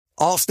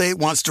Allstate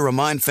wants to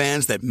remind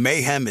fans that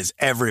mayhem is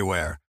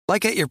everywhere,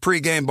 like at your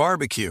pregame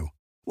barbecue.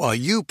 While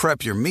you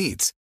prep your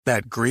meats,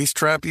 that grease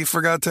trap you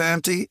forgot to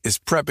empty is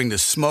prepping to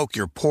smoke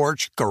your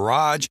porch,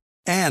 garage,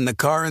 and the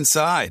car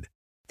inside.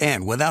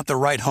 And without the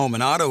right home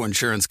and auto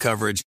insurance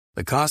coverage,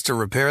 the cost to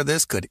repair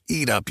this could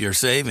eat up your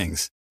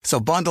savings. So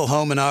bundle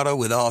home and auto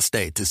with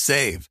Allstate to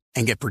save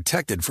and get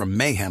protected from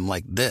mayhem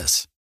like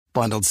this.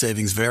 Bundled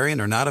savings vary and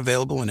are not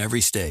available in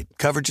every state.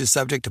 Coverage is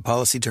subject to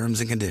policy terms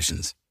and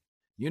conditions.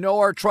 You know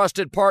our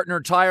trusted partner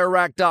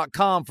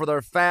TireRack.com for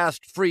their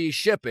fast, free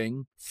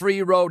shipping,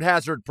 free road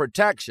hazard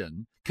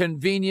protection,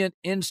 convenient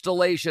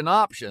installation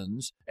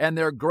options, and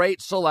their great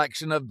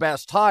selection of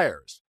best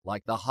tires,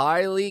 like the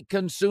highly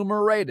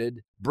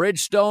consumer-rated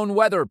Bridgestone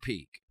Weather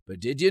Peak. But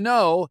did you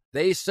know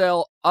they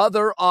sell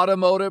other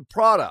automotive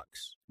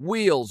products?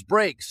 Wheels,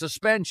 brakes,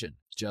 suspension,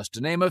 just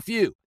to name a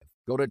few.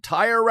 Go to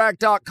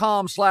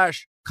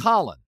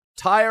TireRack.com/Colin.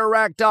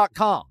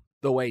 TireRack.com,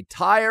 the way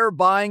tire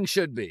buying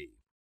should be.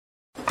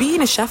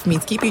 Being a chef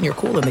means keeping your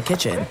cool in the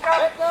kitchen.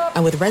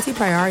 And with Resi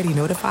Priority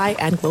Notify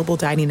and Global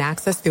Dining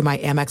Access through my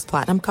Amex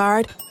Platinum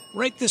card,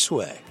 right this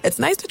way. It's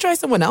nice to try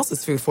someone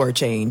else's food for a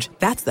change.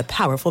 That's the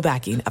powerful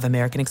backing of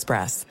American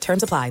Express.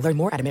 Terms apply. Learn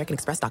more at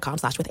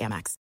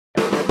americanexpress.com/withAmex.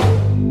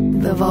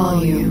 The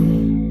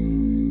volume.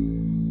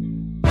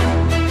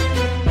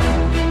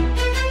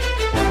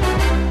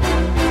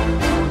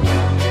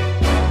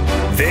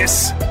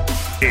 This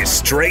is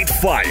Straight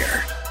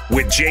Fire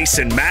with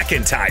Jason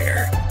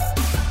McIntyre.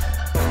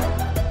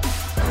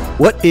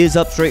 What is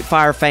up, Straight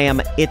Fire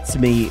fam? It's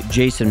me,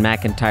 Jason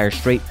McIntyre,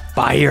 Straight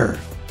Fire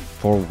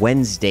for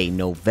Wednesday,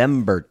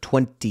 November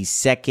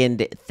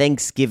 22nd.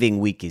 Thanksgiving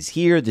week is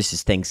here. This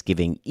is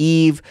Thanksgiving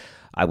Eve.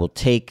 I will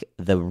take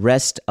the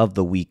rest of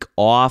the week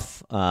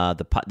off.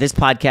 This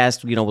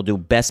podcast, we'll do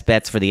best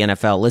bets for the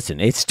NFL. Listen,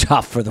 it's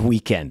tough for the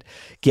weekend,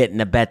 getting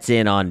the bets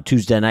in on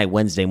Tuesday night,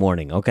 Wednesday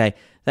morning, okay?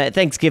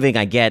 Thanksgiving,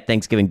 I get.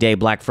 Thanksgiving Day,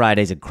 Black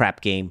Friday's a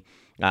crap game.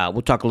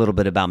 We'll talk a little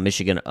bit about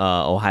Michigan,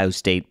 Ohio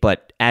State,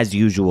 but as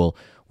usual,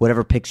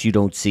 whatever picks you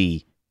don't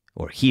see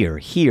or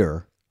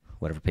hear,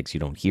 whatever picks you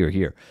don't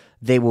hear,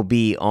 they will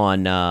be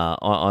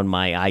on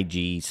my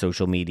IG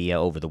social media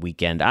over the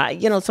weekend.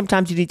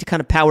 Sometimes you need to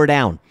kind of power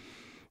down,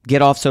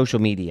 get off social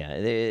media.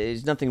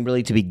 There's nothing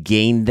really to be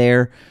gained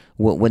there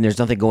when there's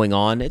nothing going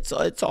on. It's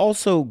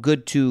also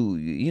good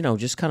to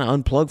just kind of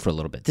unplug for a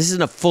little bit. This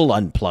isn't a full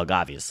unplug,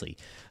 obviously.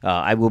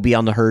 I will be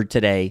on the herd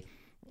today.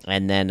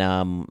 And then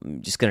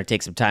just going to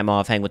take some time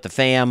off, hang with the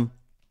fam,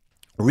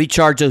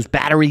 recharge those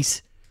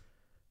batteries,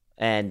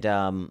 and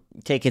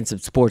take in some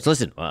sports.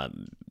 Listen,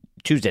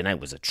 Tuesday night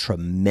was a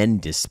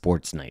tremendous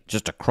sports night,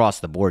 just across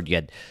the board. You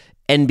had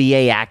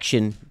NBA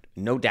action,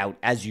 no doubt,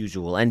 as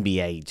usual.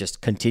 NBA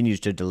just continues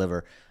to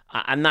deliver.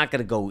 I'm not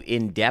going to go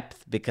in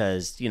depth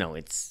because,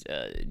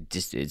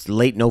 it's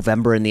late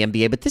November in the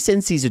NBA, but this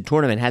in-season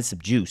tournament has some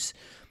juice.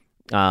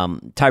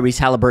 Tyrese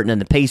Halliburton and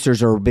the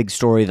Pacers are a big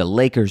story. The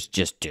Lakers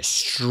just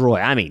just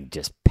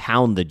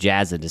pound the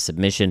Jazz into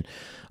submission.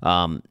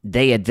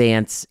 They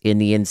advance in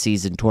the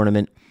in-season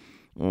tournament.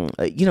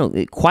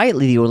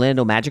 Quietly, the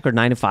Orlando Magic are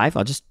 9-5.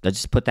 I'll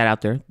just put that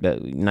out there.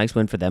 Nice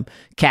win for them.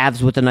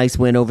 Cavs with a nice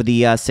win over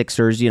the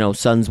Sixers.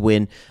 Suns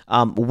win.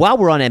 While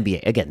we're on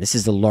NBA, again, this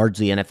is a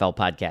largely NFL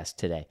podcast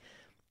today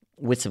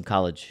with some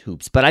college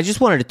hoops. But I just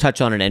wanted to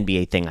touch on an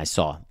NBA thing I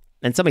saw.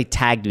 And somebody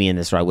tagged me in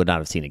this or I would not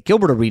have seen it.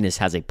 Gilbert Arenas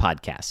has a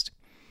podcast.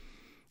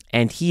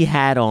 And he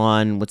had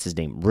on, what's his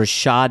name?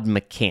 Rashad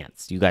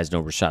McCants. You guys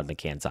know Rashad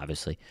McCants,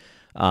 obviously.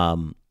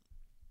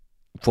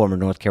 Former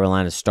North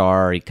Carolina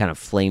star. He kind of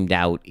flamed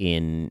out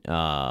in,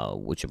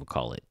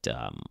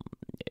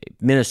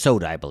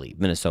 Minnesota, I believe.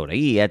 Minnesota.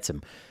 He had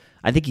some,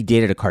 I think he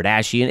dated a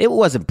Kardashian. It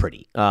wasn't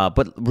pretty.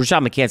 But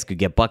Rashad McCants could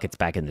get buckets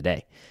back in the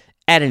day.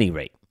 At any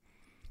rate,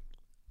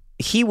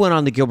 he went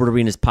on the Gilbert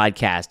Arenas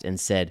podcast and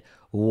said,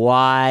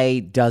 why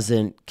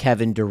doesn't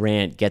Kevin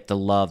Durant get the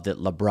love that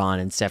LeBron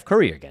and Steph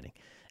Curry are getting?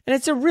 And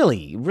it's a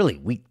really, really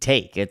weak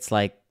take. It's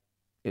like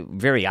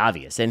very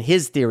obvious. And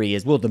his theory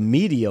is, well, the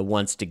media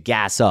wants to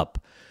gas up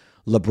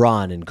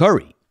LeBron and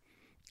Curry.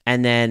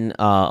 And then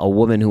a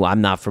woman who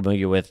I'm not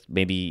familiar with,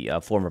 maybe a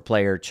former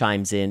player,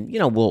 chimes in,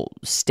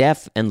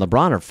 Steph and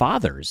LeBron are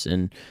fathers.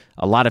 And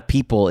a lot of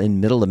people in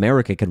middle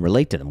America can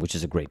relate to them, which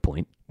is a great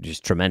point, which is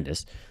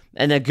tremendous.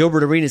 And then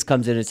Gilbert Arenas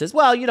comes in and says,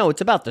 well,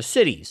 it's about the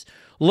cities.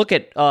 Look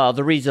at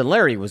the reason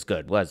Larry was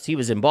good was he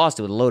was in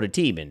Boston with a loaded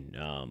team, and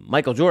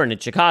Michael Jordan in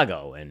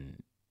Chicago,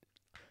 and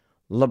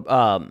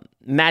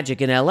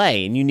Magic in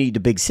L.A., and you need the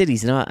big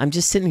cities. And I'm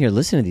just sitting here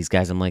listening to these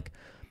guys. I'm like,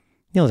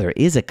 there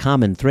is a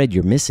common thread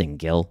you're missing,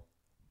 Gil.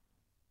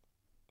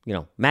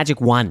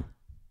 Magic won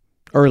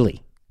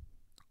early,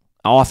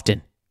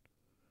 often.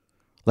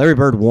 Larry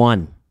Bird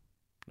won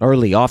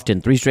early, often.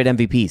 3 straight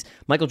MVPs.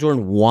 Michael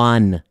Jordan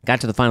won, got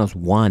to the finals,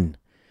 won.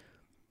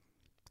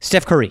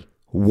 Steph Curry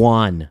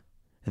won.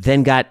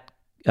 Then got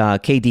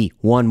KD,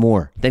 won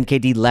more. Then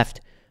KD left.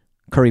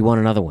 Curry won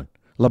another one.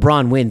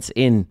 LeBron wins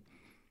in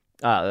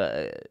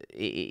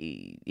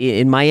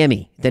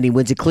Miami. Then he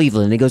wins at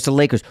Cleveland. And he goes to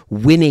Lakers.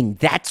 Winning,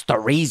 that's the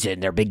reason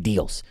they're big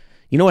deals.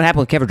 You know what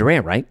happened with Kevin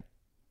Durant, right?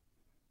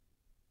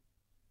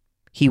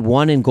 He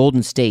won in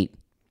Golden State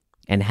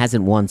and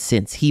hasn't won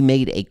since. He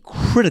made a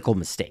critical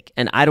mistake.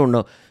 And I don't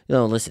know,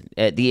 listen,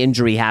 the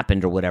injury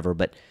happened or whatever,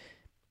 but,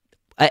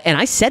 and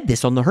I said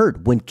this on the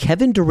herd, when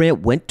Kevin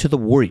Durant went to the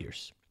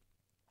Warriors,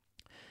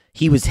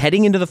 he was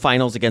heading into the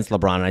finals against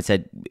LeBron, and I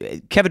said,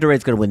 Kevin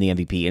Durant's going to win the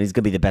MVP, and he's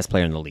going to be the best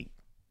player in the league.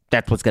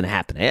 That's what's going to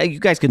happen. You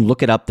guys can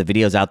look it up. The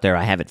video's out there.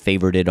 I have it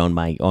favorited on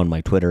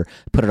my Twitter,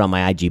 put it on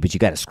my IG, but you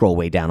got to scroll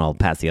way down all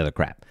past the other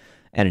crap.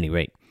 At any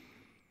rate.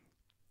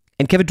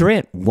 And Kevin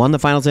Durant won the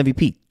finals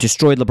MVP,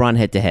 destroyed LeBron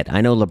head-to-head.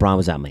 I know LeBron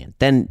was outmanned.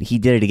 Then he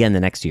did it again the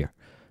next year.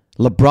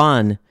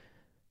 LeBron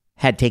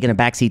had taken a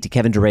backseat to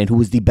Kevin Durant, who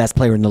was the best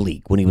player in the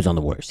league when he was on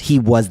the Warriors. He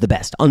was the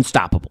best,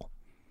 unstoppable.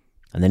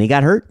 And then he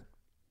got hurt.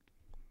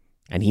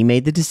 And he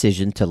made the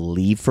decision to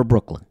leave for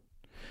Brooklyn.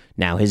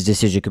 Now, his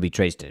decision could be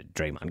traced to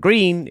Draymond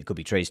Green. It could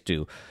be traced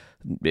to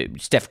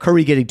Steph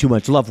Curry getting too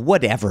much love,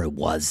 whatever it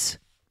was.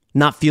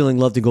 Not feeling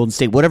loved in Golden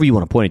State, whatever you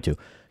want to point it to.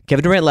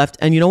 Kevin Durant left,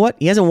 and you know what?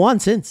 He hasn't won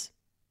since.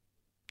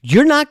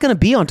 You're not going to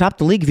be on top of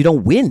the league if you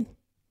don't win.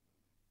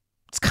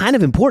 It's kind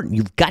of important.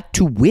 You've got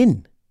to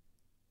win.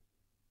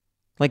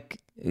 Like,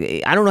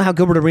 I don't know how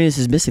Gilbert Arenas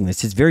is missing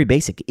this. It's very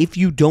basic. If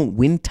you don't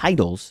win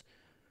titles,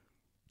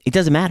 it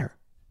doesn't matter.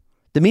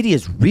 The media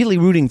is really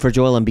rooting for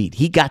Joel Embiid.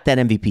 He got that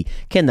MVP.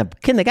 Can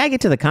the guy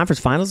get to the conference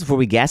finals before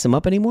we gas him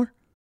up anymore?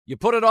 You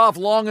put it off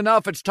long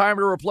enough, it's time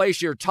to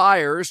replace your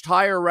tires.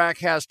 Tire Rack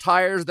has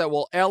tires that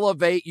will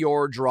elevate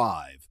your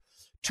drive.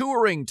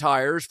 Touring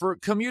tires for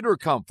commuter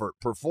comfort,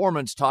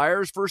 performance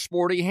tires for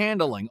sporty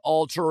handling,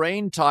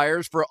 all-terrain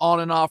tires for on-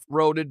 and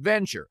off-road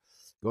adventure.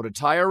 Go to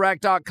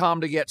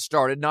TireRack.com to get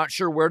started. Not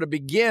sure where to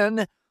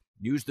begin?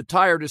 Use the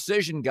Tire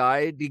Decision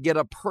Guide to get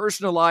a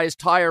personalized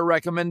tire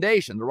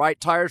recommendation, the right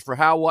tires for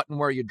how, what, and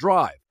where you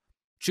drive.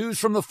 Choose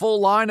from the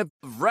full line of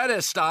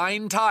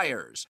Vredestein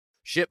tires.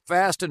 Ship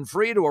fast and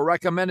free to a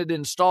recommended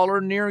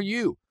installer near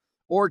you.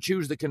 Or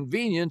choose the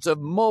convenience of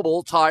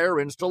mobile tire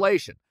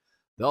installation.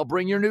 They'll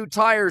bring your new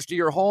tires to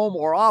your home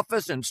or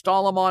office,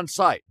 install them on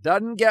site.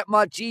 Doesn't get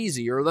much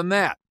easier than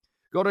that.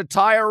 Go to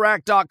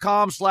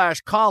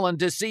TireRack.com/Colin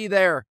to see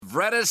their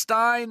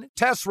Vredestein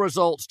test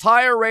results,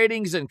 tire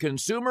ratings, and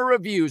consumer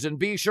reviews, and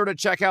be sure to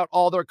check out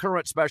all their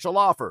current special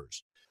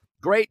offers.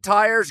 Great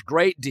tires,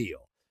 great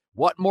deal.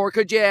 What more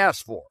could you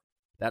ask for?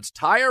 That's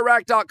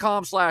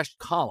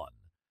TireRack.com/Colin.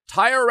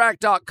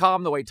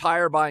 TireRack.com, the way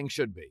tire buying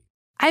should be.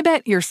 I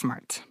bet you're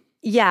smart.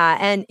 Yeah,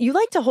 and you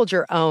like to hold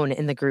your own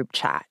in the group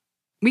chat.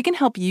 We can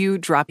help you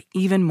drop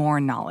even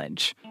more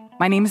knowledge.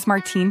 My name is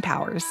Martine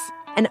Powers.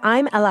 And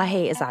I'm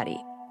Elahe Izadi.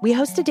 We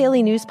host a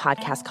daily news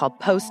podcast called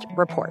Post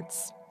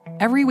Reports.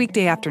 Every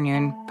weekday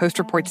afternoon, Post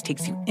Reports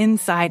takes you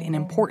inside an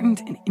important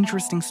and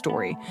interesting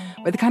story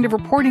with the kind of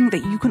reporting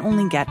that you can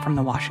only get from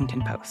the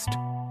Washington Post.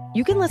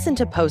 You can listen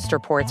to Post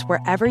Reports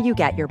wherever you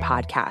get your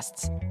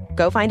podcasts.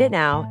 Go find it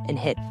now and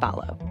hit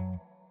follow.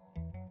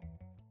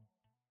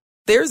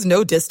 There's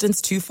no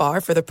distance too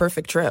far for the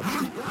perfect trip.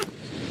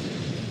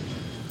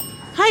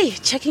 Hi,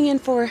 checking in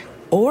for...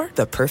 Or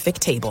the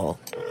perfect table.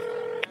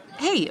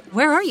 Hey,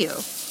 where are you?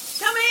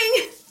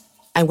 Coming!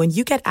 And when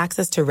you get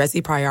access to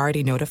Resi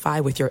Priority Notify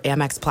with your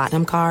Amex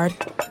Platinum card...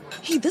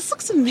 Hey, this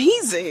looks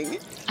amazing.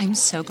 I'm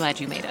so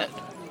glad you made it.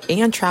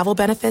 And travel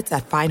benefits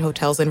at fine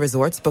hotels and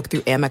resorts booked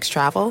through Amex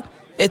Travel,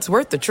 it's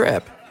worth the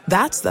trip.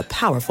 That's the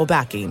powerful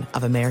backing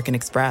of American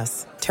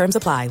Express. Terms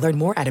apply. Learn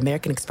more at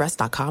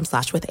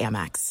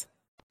americanexpress.com/withAmex.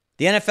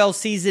 The NFL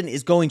season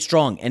is going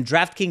strong, and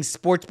DraftKings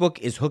Sportsbook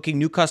is hooking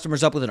new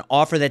customers up with an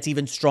offer that's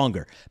even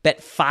stronger.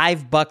 Bet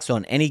 $5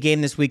 on any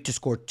game this week to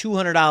score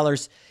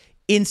 $200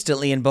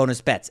 instantly in bonus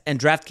bets. And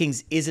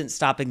DraftKings isn't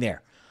stopping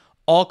there.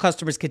 All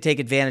customers can take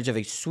advantage of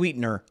a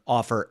sweetener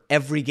offer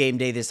every game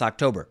day this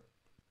October.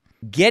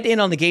 Get in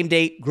on the game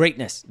day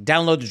greatness.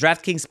 Download the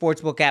DraftKings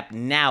Sportsbook app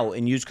now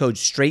and use code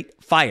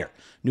STRAIGhtFIRE.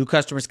 New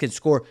customers can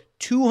score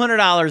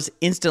 $200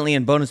 instantly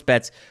in bonus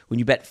bets when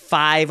you bet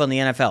 $5 on the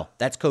NFL.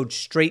 That's code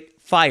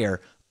STRAIGhtFIRE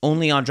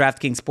only on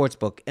DraftKings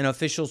Sportsbook, an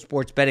official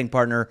sports betting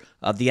partner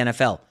of the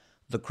NFL.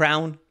 The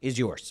crown is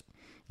yours.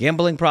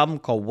 Gambling problem?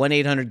 Call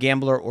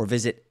 1-800-GAMBLER or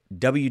visit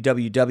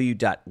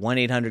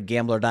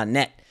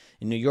www.1800gambler.net.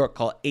 In New York,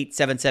 call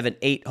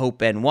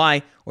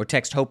 877-8-HOPE-NY or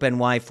text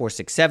HOPE-NY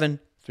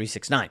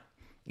 467-369.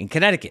 In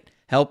Connecticut,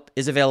 help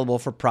is available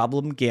for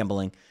problem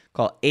gambling.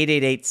 Call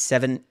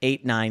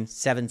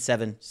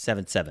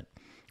 888-789-7777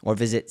 or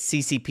visit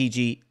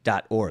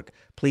ccpg.org.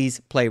 Please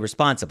play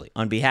responsibly.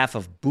 On behalf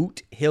of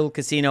Boot Hill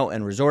Casino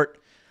and Resort,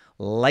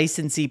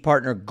 licensee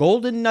partner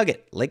Golden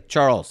Nugget, Lake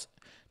Charles.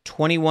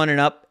 21 and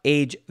up,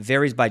 age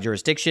varies by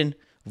jurisdiction,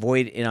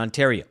 void in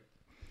Ontario.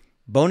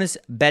 Bonus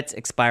bets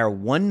expire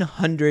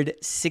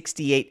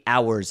 168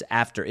 hours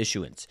after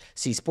issuance.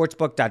 See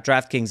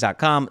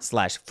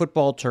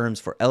sportsbook.draftkings.com/football terms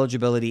for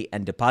eligibility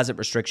and deposit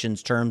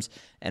restrictions, terms,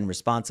 and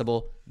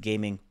responsible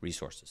gaming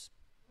resources.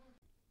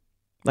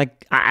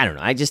 Like, I don't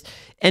know.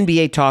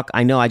 NBA talk,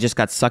 I know I just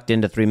got sucked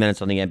into 3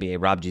 minutes on the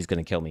NBA. Rob G's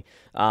going to kill me.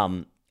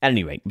 At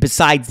any rate,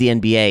 besides the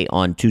NBA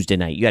on Tuesday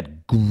night, you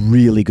had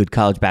really good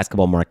college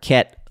basketball.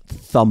 Marquette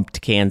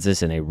thumped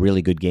Kansas in a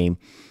really good game.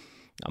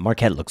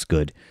 Marquette looks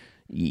good.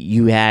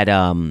 You had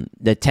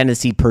the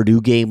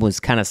Tennessee-Purdue game was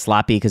kind of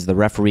sloppy because of the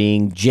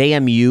refereeing.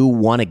 JMU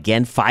won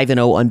again,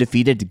 5-0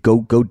 undefeated.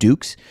 Go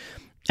Dukes.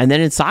 And then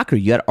in soccer,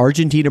 you had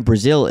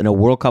Argentina-Brazil in a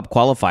World Cup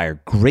qualifier.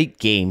 Great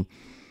game.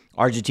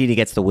 Argentina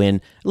gets the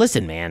win.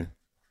 Listen, man,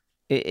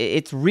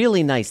 it's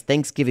really nice.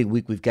 Thanksgiving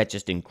week, we've got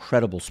just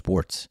incredible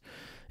sports.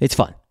 It's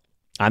fun.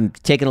 I'm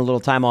taking a little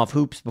time off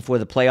hoops before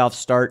the playoffs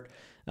start.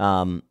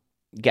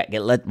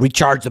 Let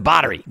recharge the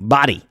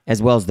body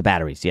as well as the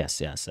batteries. Yes.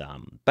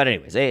 But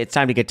anyways, it's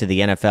time to get to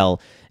the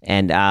NFL,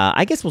 and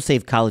I guess we'll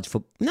save college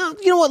football. No,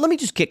 you know what? Let me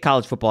just kick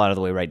college football out of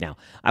the way right now.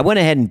 I went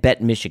ahead and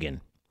bet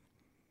Michigan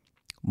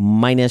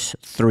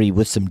 -3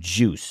 with some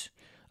juice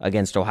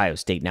against Ohio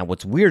State. Now,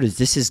 what's weird is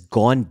this has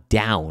gone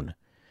down.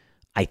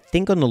 I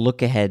think on the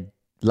look ahead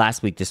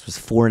last week, this was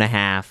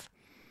 4.5,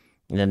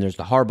 and then there's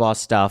the Harbaugh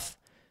stuff,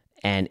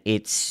 and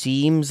it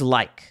seems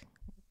like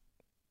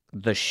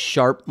the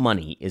sharp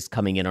money is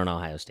coming in on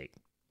Ohio State.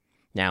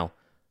 Now,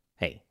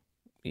 hey,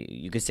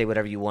 you could say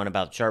whatever you want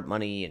about sharp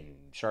money and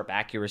sharp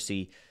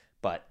accuracy,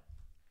 but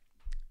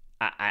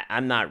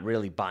I'm not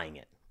really buying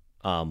it.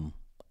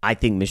 I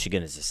think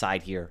Michigan is the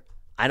side here.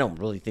 I don't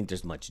really think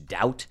there's much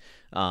doubt.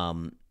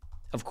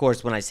 Of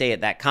course, when I say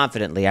it that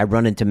confidently, I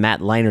run into Matt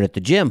Leinart at the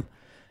gym,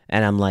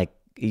 and I'm like,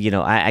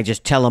 I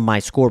just tell him my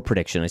score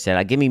prediction. I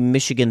said, give me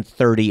Michigan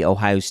 30,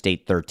 Ohio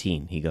State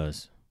 13. He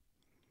goes,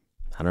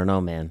 I don't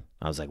know, man.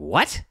 I was like,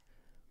 what?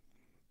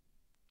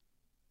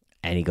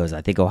 And he goes,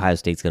 I think Ohio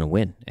State's going to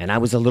win. And I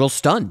was a little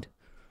stunned.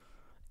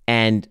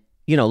 And,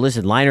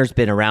 listen, Leinart's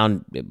been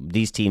around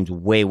these teams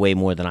way, way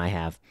more than I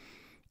have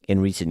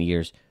in recent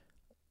years.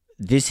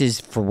 This is,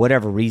 for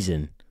whatever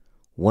reason,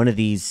 one of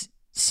these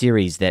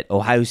series that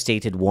Ohio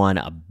State had won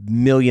a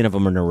million of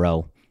them in a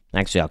row.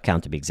 Actually, I'll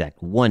count to be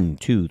exact. 1,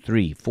 2,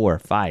 3, 4,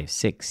 5,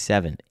 6,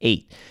 7,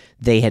 8.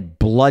 They had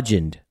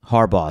bludgeoned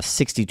Harbaugh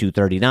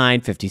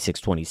 62-39,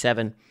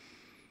 56-27.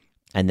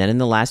 And then in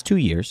the last 2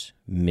 years,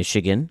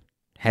 Michigan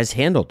has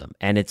handled them.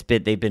 And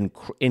they've been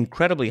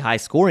incredibly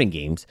high-scoring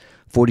games,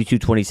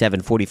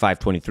 42-27,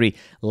 45-23.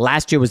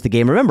 Last year was the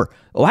game. Remember,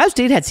 Ohio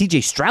State had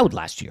C.J. Stroud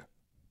last year,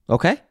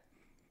 okay?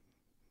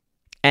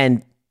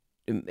 And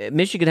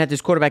Michigan had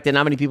this quarterback that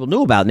not many people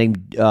knew about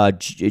named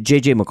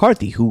J.J.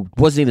 McCarthy, who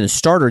wasn't even a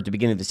starter at the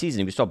beginning of the season.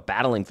 He was still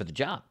battling for the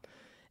job.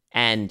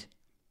 And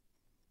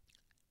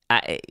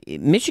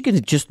Michigan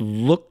just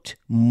looked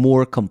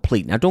more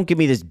complete. Now, don't give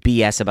me this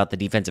BS about the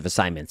defensive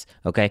assignments,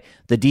 okay?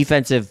 The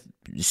defensive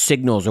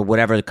signals or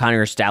whatever the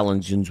Connor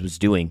Stallions was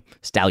doing,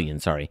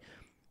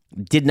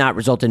 did not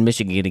result in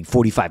Michigan getting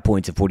 45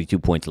 points and 42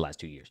 points the last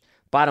 2 years.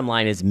 Bottom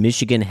line is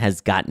Michigan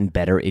has gotten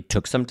better. It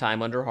took some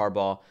time under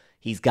Harbaugh.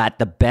 He's got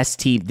the best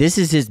team. This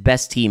is his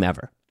best team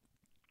ever.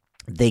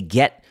 They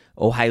get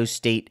Ohio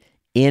State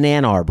in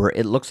Ann Arbor.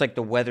 It looks like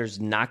the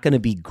weather's not going to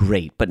be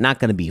great, but not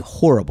going to be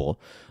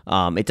horrible.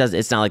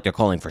 It's not like they're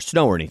calling for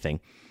snow or anything.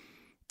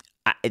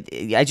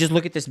 I just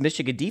look at this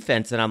Michigan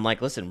defense, and I'm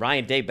like, listen,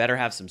 Ryan Day better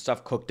have some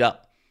stuff cooked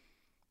up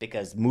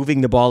because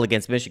moving the ball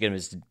against Michigan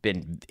has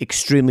been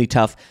extremely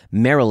tough.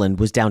 Maryland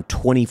was down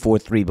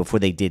 24-3 before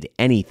they did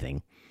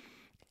anything,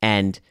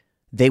 and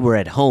they were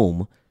at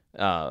home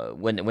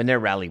when their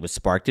rally was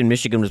sparked, and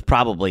Michigan was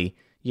probably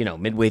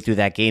midway through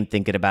that game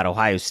thinking about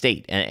Ohio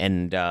State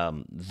and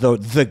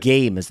the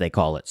game, as they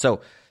call it.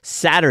 So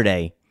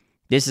Saturday,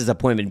 this is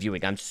appointment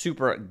viewing. I'm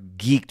super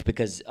geeked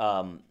because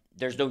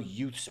there's no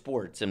youth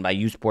sports, and by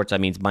youth sports I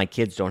mean my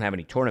kids don't have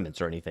any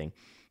tournaments or anything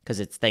because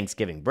it's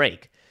Thanksgiving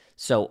break.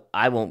 So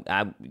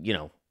I'll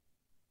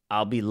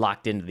be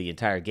locked into the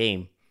entire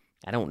game.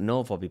 I don't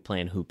know if I'll be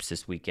playing hoops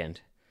this weekend.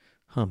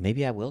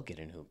 Maybe I will get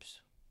in hoops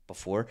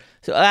before.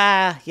 So,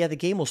 the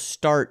game will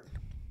start.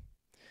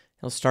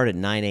 It'll start at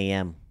 9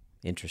 a.m.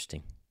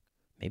 Interesting.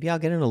 Maybe I'll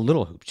get in a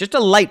little hoop. Just a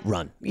light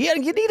run. Yeah,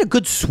 you need a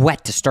good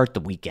sweat to start the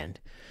weekend.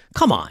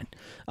 Come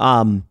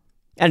on.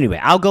 Anyway,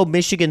 I'll go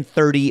Michigan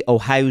 30,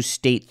 Ohio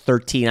State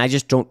 13. I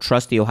just don't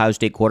trust the Ohio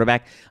State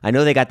quarterback. I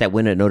know they got that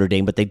win at Notre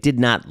Dame, but they did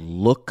not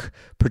look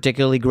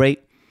particularly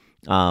great.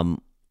 And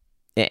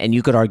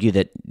you could argue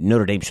that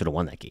Notre Dame should have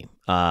won that game.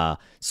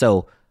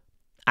 So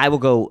I will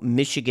go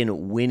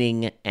Michigan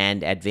winning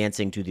and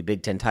advancing to the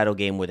Big Ten title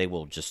game where they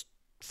will just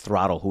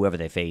throttle whoever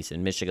they face,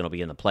 and Michigan will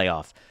be in the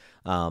playoff.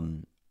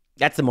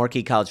 That's the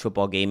marquee college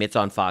football game. It's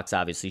on Fox,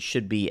 obviously.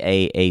 Should be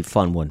a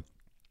fun one.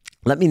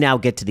 Let me now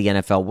get to the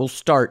NFL. We'll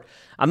start.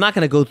 I'm not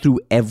going to go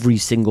through every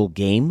single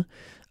game.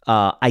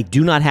 I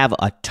do not have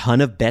a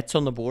ton of bets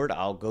on the board.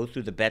 I'll go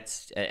through the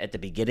bets at the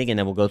beginning, and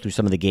then we'll go through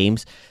some of the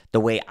games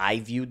the way I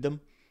viewed them.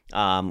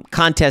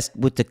 Contest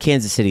with the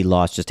Kansas City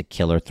loss, just a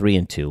killer,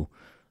 3-2.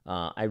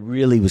 I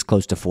really was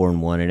close to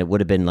 4-1, and it would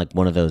have been like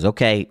one of those,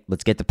 okay,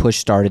 let's get the push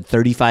started.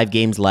 35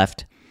 games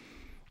left.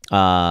 There's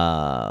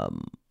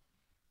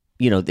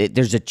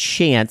a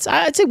chance.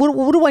 I'd say,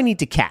 what do I need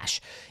to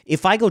cash?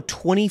 If I go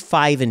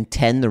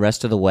 25-10 the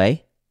rest of the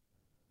way,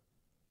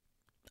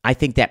 I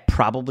think that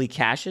probably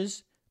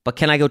cashes. But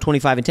can I go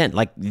 25-10?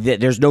 Like,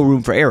 there's no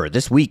room for error.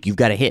 This week, you've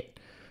got to hit.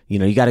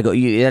 You got to go.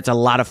 That's a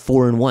lot of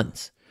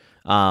 4-1s.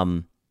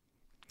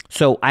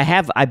 So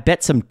I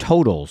bet some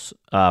totals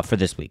for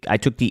this week. I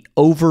took the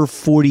over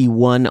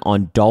 41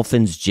 on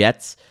Dolphins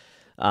Jets.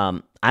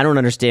 I don't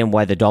understand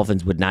why the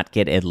Dolphins would not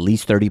get at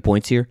least 30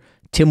 points here.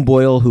 Tim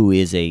Boyle, who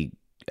is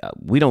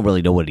we don't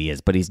really know what he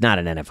is, but he's not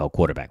an NFL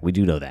quarterback. We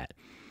do know that.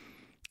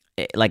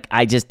 Like,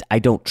 I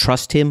don't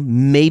trust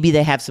him. Maybe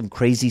they have some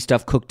crazy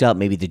stuff cooked up.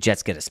 Maybe the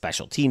Jets get a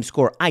special team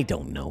score. I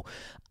don't know.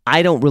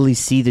 I don't really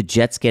see the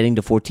Jets getting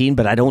to 14,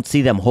 but I don't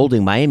see them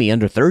holding Miami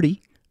under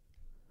 30.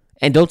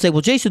 And don't say,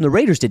 well, Jason, the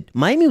Raiders did.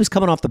 Miami was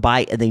coming off the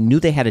bye, and they knew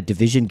they had a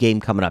division game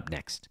coming up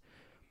next.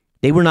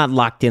 They were not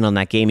locked in on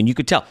that game, and you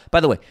could tell.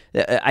 By the way,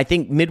 I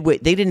think midway,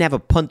 they didn't have a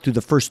punt through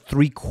the first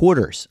 3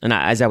 quarters, and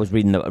as I was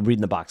reading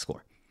the box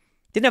score.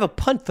 Didn't have a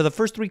punt for the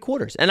first 3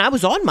 quarters. And I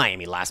was on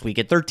Miami last week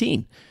at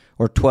 13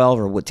 or 12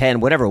 or 10,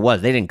 whatever it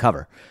was. They didn't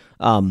cover.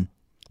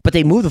 But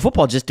they moved the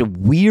football just to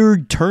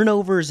weird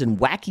turnovers and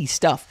wacky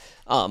stuff.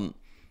 And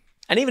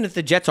even if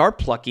the Jets are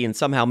plucky and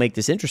somehow make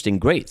this interesting,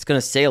 great. It's going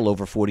to sail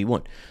over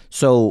 41.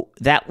 So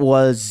that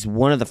was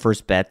one of the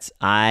first bets.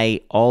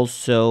 I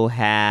also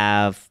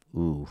have,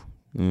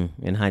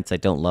 in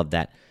hindsight, don't love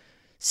that.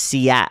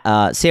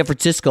 San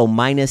Francisco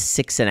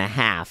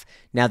 -6.5.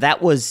 Now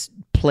that was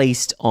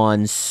placed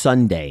on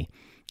Sunday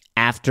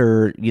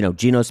after,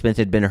 Geno Smith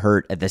had been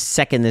hurt. At the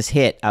second this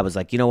hit, I was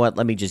like, you know what?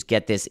 Let me just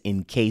get this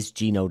in case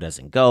Geno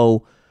doesn't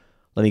go.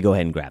 Let me go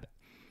ahead and grab it.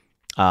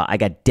 I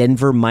got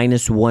Denver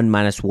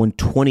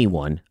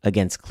 -1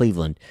 against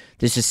Cleveland.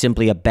 This is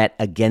simply a bet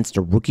against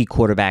a rookie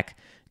quarterback,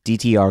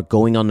 DTR,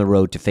 going on the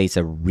road to face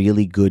a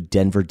really good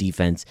Denver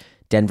defense.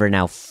 Denver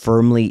now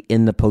firmly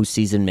in the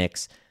postseason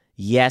mix.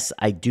 Yes,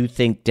 I do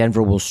think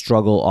Denver will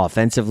struggle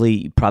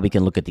offensively. You probably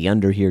can look at the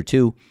under here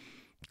too,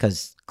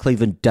 because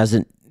Cleveland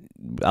doesn't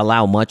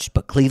allow much,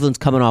 but Cleveland's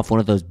coming off one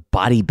of those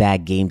body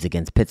bag games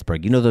against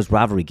Pittsburgh. Those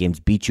rivalry games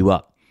beat you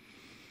up.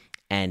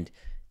 And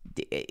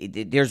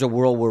there's a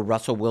world where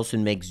Russell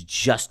Wilson makes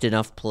just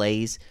enough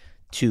plays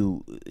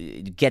to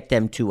get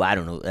them to, I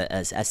don't know,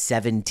 a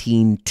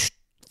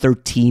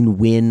 17-13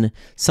 win,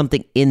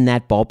 something in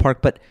that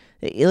ballpark. But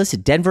listen,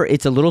 Denver,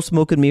 it's a little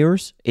smoke and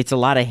mirrors. It's a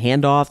lot of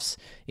handoffs.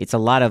 It's a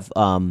lot of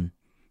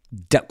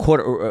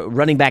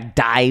running back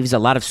dives, a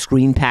lot of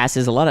screen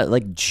passes, a lot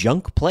of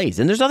junk plays.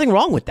 And there's nothing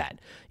wrong with that.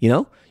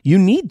 You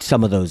need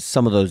some of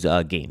those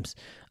games.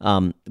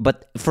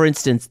 But for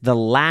instance, the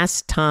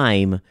last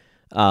time,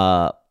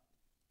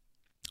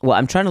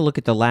 I'm trying to look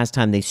at the last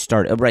time they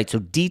started. Right, so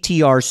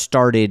DTR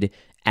started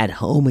at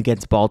home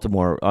against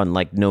Baltimore on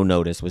no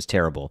notice, was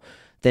terrible.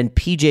 Then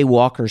PJ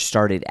Walker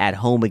started at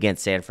home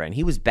against San Fran.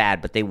 He was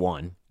bad, but they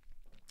won.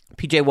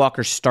 PJ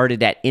Walker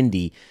started at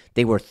Indy.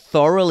 They were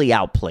thoroughly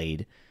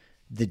outplayed.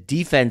 The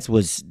defense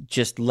was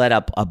just let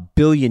up 1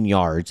 billion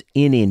yards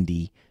in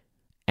Indy,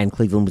 and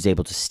Cleveland was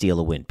able to steal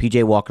a win.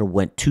 PJ Walker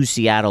went to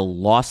Seattle,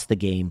 lost the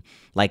game.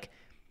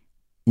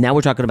 Now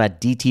we're talking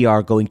about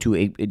DTR going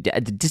to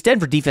this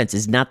Denver defense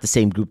is not the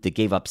same group that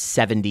gave up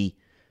 70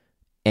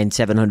 and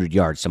 700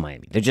 yards to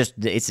Miami.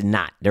 It's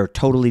not. They're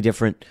totally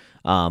different.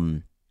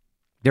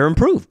 They're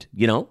improved.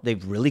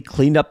 They've really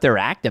cleaned up their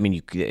act. I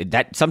mean,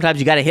 sometimes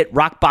you got to hit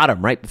rock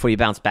bottom right before you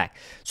bounce back.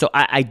 So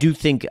I do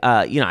think,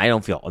 I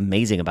don't feel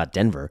amazing about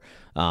Denver.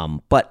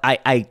 But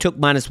I took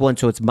 -1,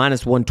 so it's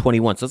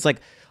 -121. So it's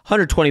like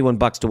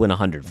 $121 to win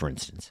 100, for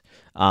instance.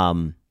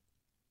 And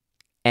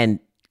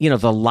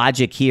the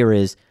logic here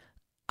is,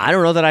 I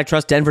don't know that I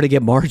trust Denver to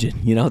get margin.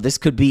 This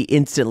could be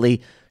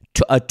instantly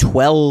a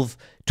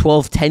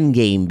 12-10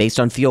 game based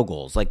on field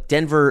goals.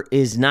 Denver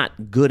is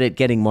not good at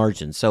getting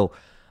margin. So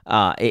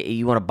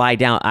you want to buy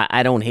down.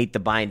 I don't hate the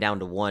buying down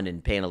to 1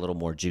 and paying a little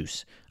more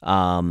juice.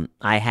 I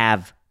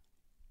have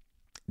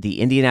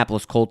the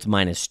Indianapolis Colts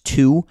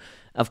 -2.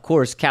 Of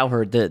course,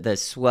 Cowherd, the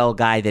swell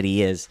guy that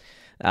he is,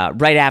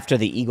 right after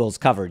the Eagles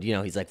covered,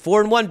 he's like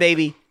 4-1,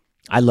 baby.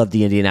 I love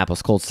the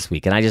Indianapolis Colts this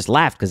week, and I just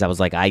laughed because I was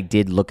like, I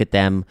did look at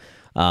them,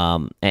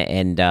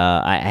 and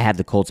I had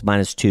the Colts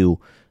 -2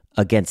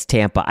 against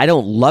Tampa. I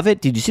don't love it.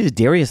 Did you see the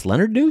Darius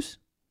Leonard news?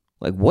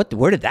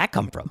 Where did that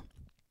come from?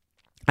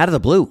 Out of the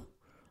blue.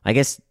 I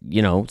guess,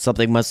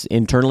 something must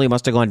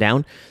have gone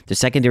down. The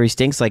secondary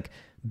stinks.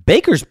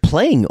 Baker's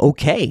playing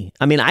okay.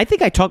 I mean, I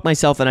think I talked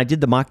myself, and I did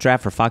the mock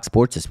draft for Fox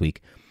Sports this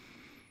week.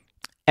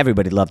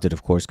 Everybody loved it,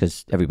 of course,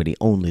 because everybody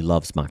only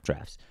loves mock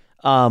drafts.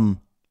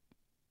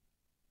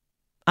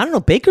 I don't know.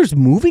 Baker's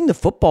moving the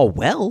football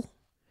well.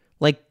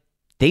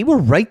 They were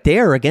right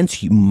there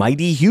against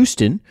mighty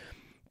Houston.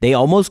 They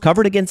almost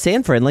covered against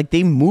San Fran.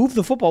 They moved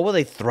the football well.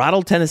 They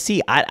throttled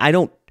Tennessee. I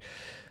don't.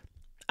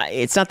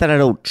 It's not that I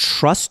don't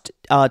trust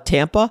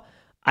Tampa.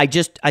 I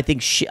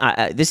think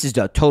this is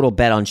a total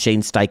bet on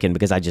Shane Steichen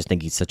because I just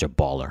think he's such a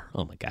baller.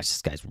 Oh my gosh,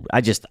 this guy's.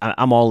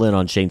 I'm all in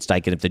on Shane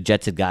Steichen. If the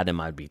Jets had gotten him,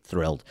 I'd be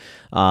thrilled.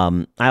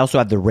 I also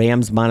have the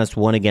Rams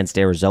 -1 against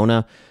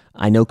Arizona.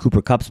 I know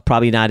Cooper Kupp's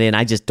probably not in.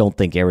 I just don't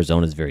think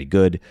Arizona's very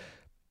good.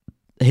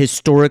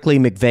 Historically,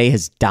 McVay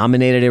has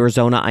dominated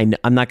Arizona.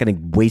 I'm not going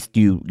to waste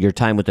your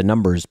time with the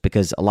numbers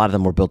because a lot of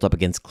them were built up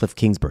against Cliff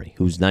Kingsbury,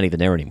 who's not even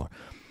there anymore.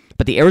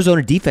 But the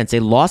Arizona defense, they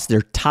lost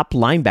their top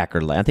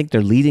linebacker. I think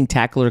their leading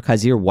tackler,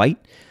 Kaiser White,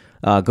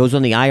 goes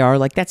on the IR.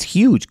 Like, that's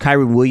huge.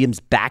 Kyron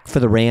Williams back for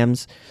the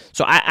Rams.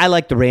 So I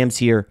like the Rams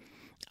here.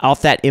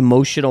 Off that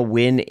emotional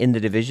win in the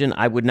division,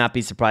 I would not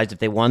be surprised if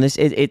they won this.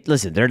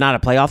 Listen, they're not a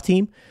playoff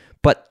team,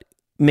 but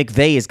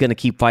McVay is going to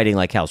keep fighting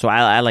like hell. So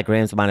I like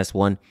Rams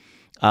 -1.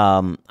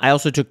 I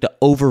also took the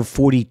over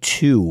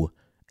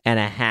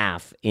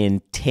 42.5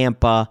 in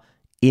Tampa,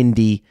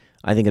 Indy.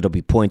 I think it'll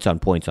be points on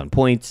points on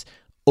points.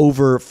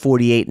 Over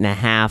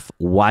 48.5,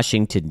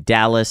 Washington,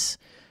 Dallas.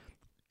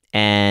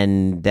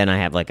 And then I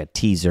have like a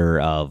teaser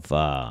of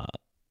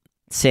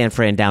San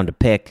Fran down to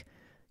pick.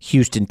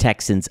 Houston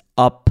Texans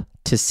up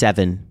to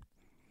 7.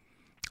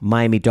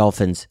 Miami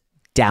Dolphins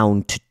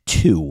down to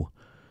 2.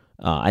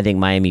 I think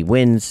Miami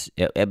wins.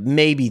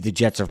 Maybe the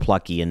Jets are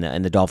plucky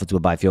and the Dolphins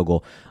will by field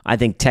goal. I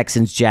think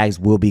Texans, Jags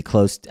will be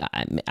close.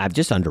 I've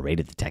just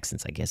underrated the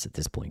Texans, I guess, at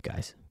this point,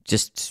 guys.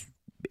 Just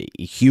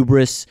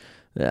hubris.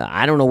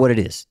 I don't know what it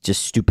is.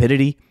 Just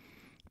stupidity.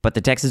 But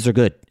the Texans are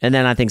good. And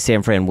then I think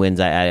San Fran wins.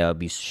 I'll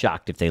be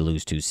shocked if they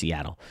lose to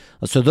Seattle.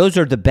 So those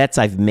are the bets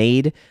I've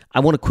made.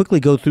 I want to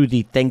quickly go through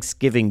the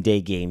Thanksgiving Day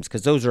games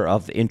because those are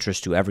of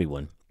interest to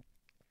everyone.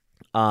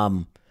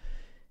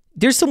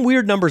 There's some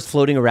weird numbers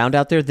floating around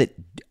out there that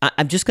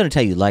I'm just going to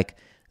tell you, like,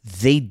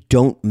 they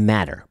don't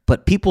matter.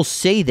 But people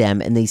say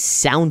them and they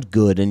sound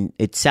good and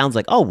it sounds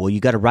like, oh, well, you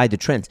got to ride the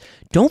trends.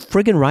 Don't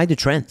friggin' ride the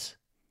trends.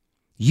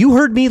 You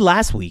heard me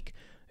last week.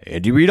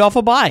 Andy Reid off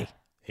a bye.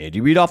 Andy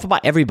Reid off a bye.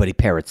 Everybody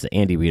parrots the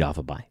Andy Reid off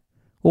a bye.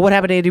 Well, what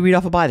happened to Andy Reid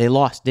off a bye? They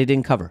lost. They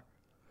didn't cover.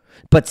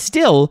 But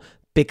still,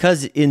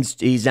 because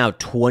he's now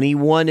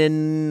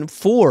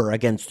 21-4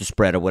 against the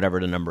spread or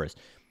whatever the number is.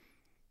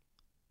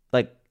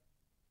 Like,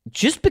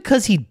 just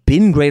because he'd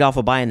been great off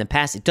a bye in the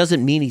past, it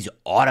doesn't mean he's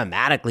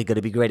automatically going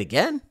to be great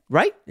again,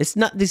 right? It's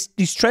not.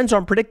 These trends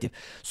aren't predictive.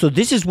 So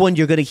this is one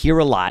you're going to hear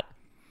a lot,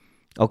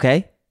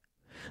 okay?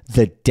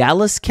 The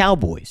Dallas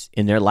Cowboys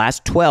in their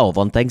last 12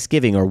 on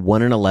Thanksgiving are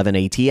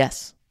 1-11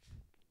 ATS.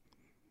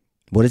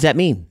 What does that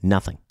mean?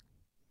 Nothing.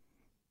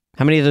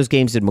 How many of those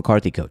games did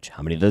McCarthy coach?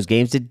 How many of those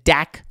games did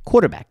Dak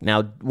quarterback?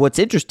 Now, what's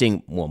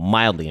interesting, well,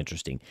 mildly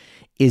interesting,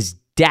 is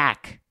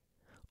Dak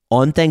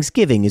on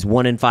Thanksgiving is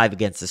 1-5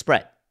 against the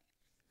spread.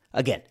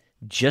 Again,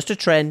 just a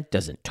trend,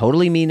 doesn't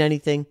totally mean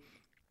anything.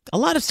 A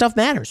lot of stuff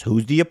matters.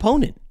 Who's the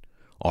opponent?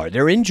 Are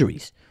there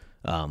injuries?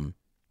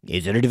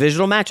 Is it a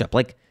divisional matchup?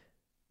 Like,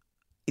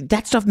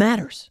 that stuff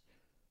matters,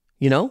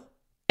 you know?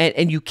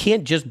 And you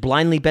can't just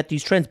blindly bet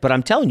these trends. But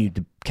I'm telling you,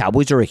 the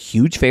Cowboys are a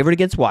huge favorite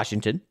against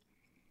Washington.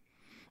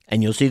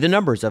 And you'll see the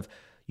numbers of,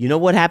 you know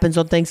what happens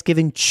on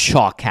Thanksgiving?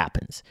 Chalk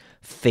happens.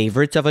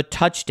 Favorites of a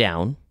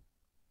touchdown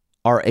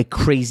are a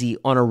crazy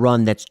on a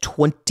run that's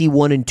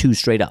 21-2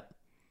 straight up.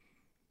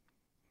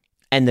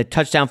 And the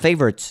touchdown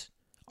favorites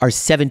are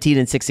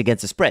 17-6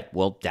 against the spread.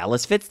 Well,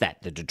 Dallas fits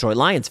that. The Detroit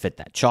Lions fit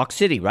that. Chalk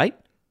City, right?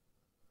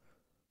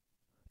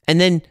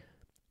 And then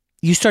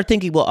you start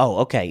thinking, well, oh,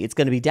 okay, it's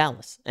going to be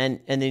Dallas. And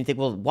then you think,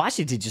 well,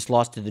 Washington just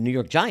lost to the New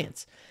York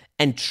Giants.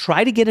 And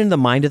try to get into the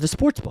mind of the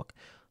sportsbook.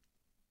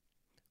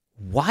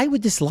 Why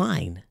would this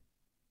line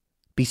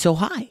be so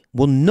high?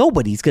 Well,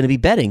 nobody's going to be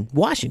betting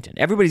Washington.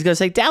 Everybody's going to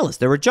say Dallas.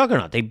 They're a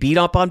juggernaut. They beat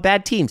up on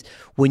bad teams.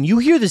 When you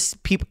hear this,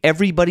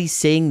 everybody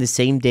saying the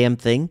same damn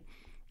thing,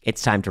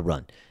 it's time to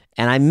run.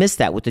 And I missed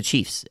that with the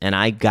Chiefs, and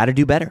I got to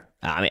do better.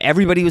 I mean,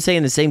 everybody was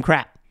saying the same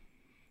crap.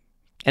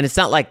 And it's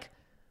not like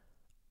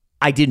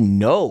I didn't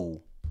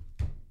know.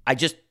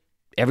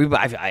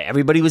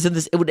 Everybody was in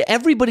this.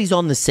 Everybody's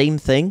on the same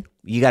thing.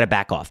 You got to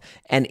back off.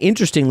 And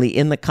interestingly,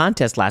 in the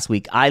contest last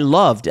week, I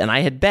loved, and I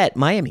had bet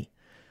Miami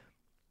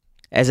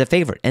as a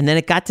favorite. And then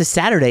it got to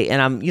Saturday,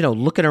 and I'm,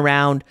 looking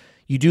around.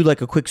 You do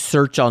like a quick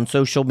search on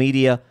social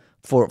media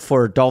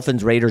for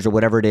Dolphins, Raiders, or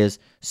whatever it is,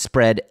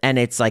 spread, and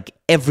it's like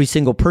every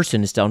single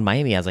person is down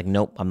Miami. I was like,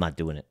 nope, I'm not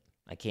doing it.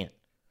 I can't.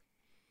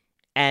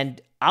 And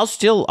I'll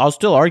still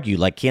argue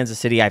like Kansas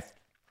City. I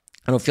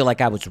don't feel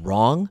like I was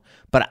wrong,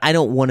 but I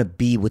don't want to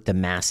be with the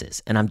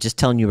masses. And I'm just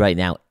telling you right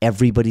now,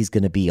 everybody's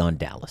going to be on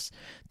Dallas.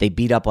 They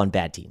beat up on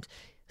bad teams.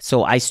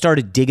 So I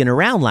started digging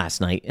around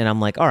last night, and I'm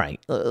like, all right,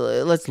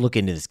 let's look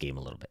into this game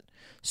a little bit.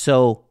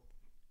 So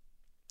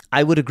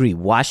I would agree,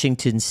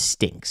 Washington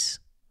stinks.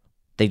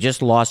 They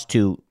just lost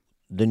to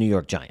the New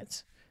York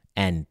Giants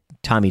and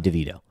Tommy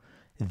DeVito.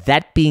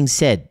 That being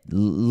said,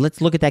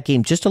 let's look at that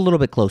game just a little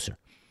bit closer.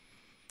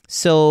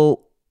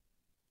 So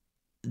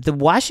the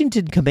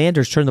Washington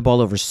Commanders turned the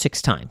ball over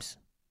 6 times.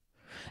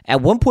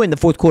 At one point in the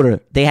fourth quarter,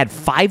 they had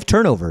 5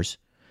 turnovers,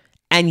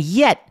 and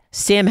yet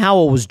Sam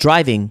Howell was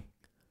driving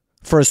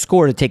for a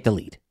score to take the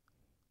lead.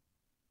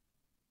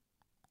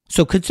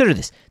 So consider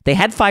this. They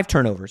had 5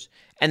 turnovers,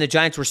 and the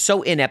Giants were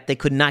so inept they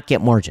could not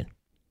get margin.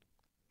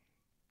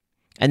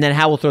 And then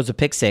Howell throws a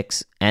pick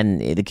 6, and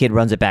the kid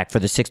runs it back for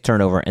the 6th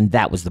turnover, and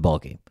that was the ball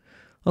game.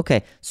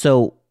 Okay,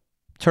 so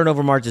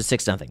turnover margin is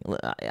 6-0.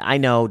 I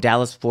know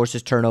Dallas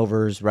forces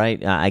turnovers,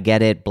 right? I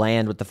get it.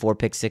 Bland with the 4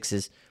 pick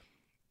 6s.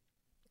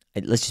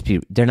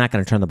 They're not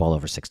going to turn the ball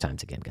over 6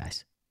 times again,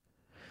 guys.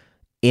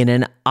 In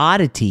an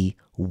oddity,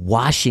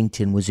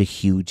 Washington was a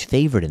huge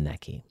favorite in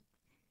that game.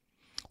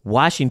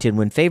 Washington,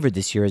 when favored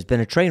this year, has been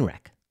a train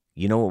wreck.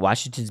 You know what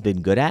Washington's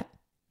been good at?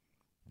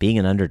 Being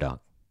an underdog.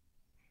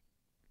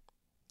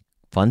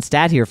 Fun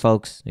stat here,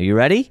 folks. Are you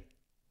ready?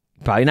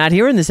 Probably not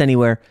hearing this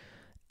anywhere.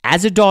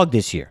 As a dog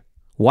this year,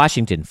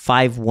 Washington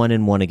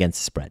 5-1-1 against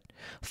the spread.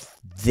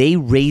 They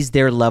raise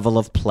their level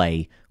of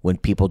play when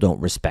people don't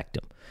respect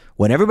them.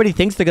 When everybody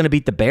thinks they're going to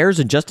beat the Bears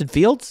and Justin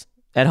Fields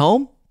at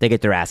home, they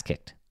get their ass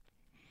kicked.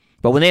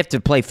 But when they have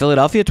to play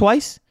Philadelphia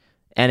twice,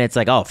 and it's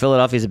like, oh,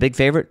 Philadelphia's a big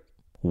favorite,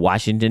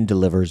 Washington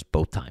delivers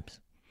both times.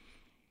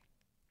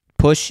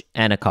 Push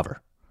and a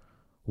cover.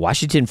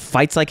 Washington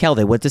fights like hell.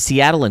 They went to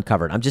Seattle and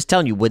covered. I'm just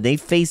telling you, when they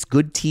face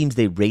good teams,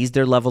 they raise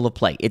their level of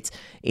play.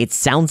 It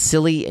sounds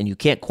silly and you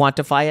can't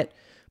quantify it,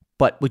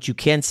 but what you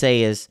can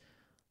say is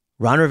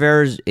Ron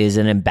Rivera is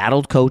an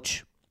embattled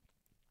coach.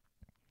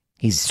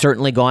 He's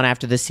certainly gone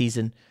after this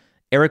season.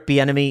 Eric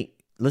Bieniemy,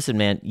 listen,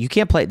 man, you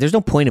can't play. There's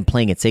no point in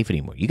playing it safe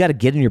anymore. You got to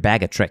get in your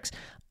bag of tricks.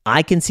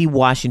 I can see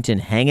Washington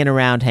hanging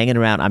around.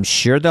 I'm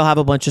sure they'll have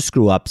a bunch of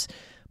screw-ups,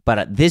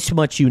 but this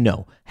much you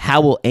know.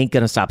 Howell ain't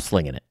going to stop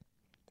slinging it.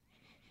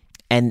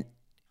 And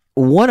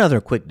one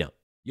other quick note.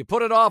 You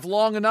put it off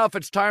long enough,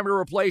 it's time to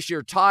replace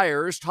your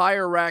tires.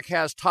 Tire Rack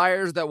has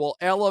tires that will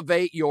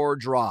elevate your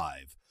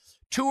drive.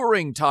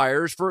 Touring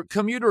tires for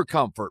commuter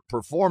comfort,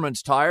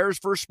 performance tires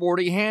for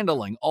sporty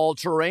handling,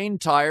 all-terrain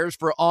tires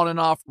for on- and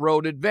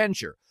off-road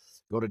adventure.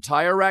 Go to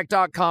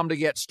TireRack.com to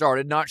get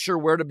started. Not sure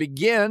where to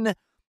begin?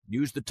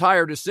 Use the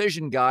Tire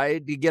Decision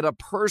Guide to get a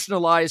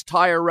personalized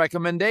tire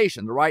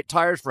recommendation, the right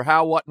tires for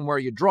how, what, and where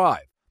you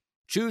drive.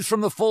 Choose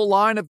from the full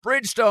line of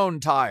Bridgestone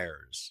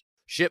tires.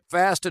 Ship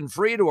fast and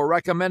free to a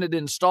recommended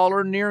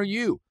installer near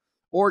you.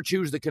 Or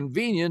choose the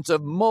convenience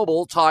of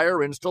mobile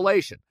tire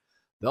installation.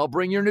 They'll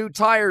bring your new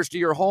tires to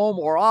your home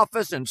or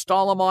office,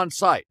 install them on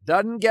site.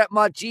 Doesn't get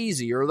much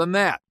easier than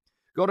that.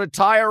 Go to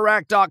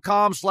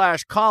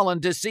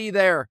TireRack.com/Colin to see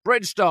their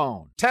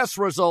Bridgestone test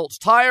results,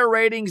 tire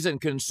ratings,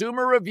 and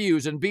consumer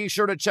reviews, and be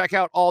sure to check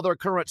out all their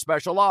current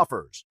special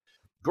offers.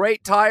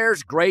 Great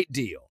tires, great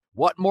deal.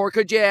 What more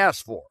could you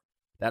ask for?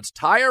 That's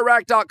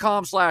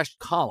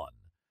TireRack.com/Colin.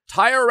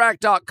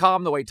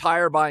 TireRack.com, the way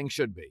tire buying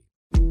should be.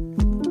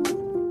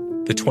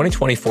 The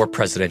 2024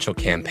 presidential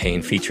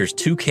campaign features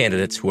two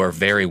candidates who are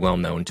very well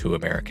known to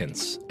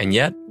Americans. And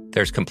yet,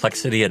 there's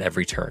complexity at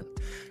every turn.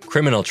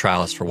 Criminal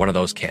trials for one of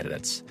those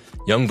candidates.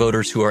 Young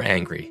voters who are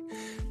angry.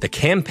 The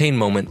Campaign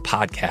Moment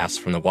podcast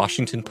from the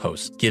Washington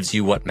Post gives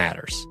you what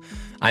matters.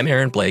 I'm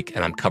Aaron Blake,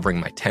 and I'm covering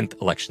my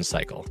 10th election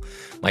cycle.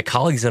 My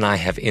colleagues and I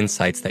have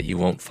insights that you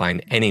won't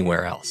find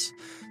anywhere else.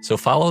 So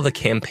follow the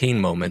Campaign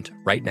Moment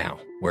right now,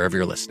 wherever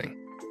you're listening.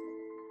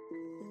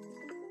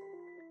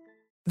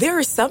 There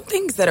are some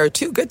things that are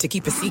too good to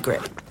keep a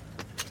secret.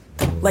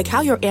 Like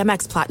how your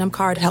Amex Platinum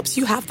card helps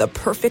you have the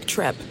perfect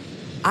trip.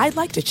 I'd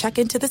like to check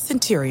into the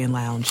Centurion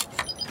Lounge.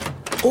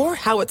 Or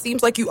how it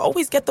seems like you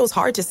always get those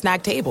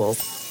hard-to-snag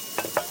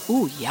tables.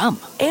 Ooh, yum.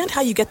 And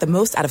how you get the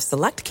most out of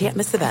select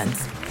can't-miss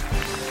events.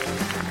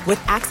 With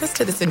access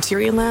to the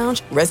Centurion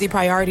Lounge, Resi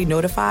Priority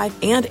Notified,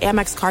 and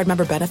Amex card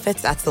member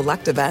benefits at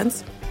select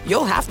events,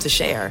 you'll have to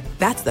share.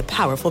 That's the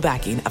powerful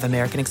backing of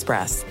American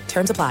Express.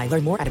 Terms apply.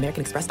 Learn more at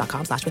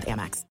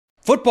americanexpress.com/withAmex.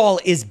 Football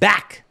is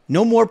back.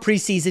 No more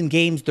preseason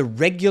games. The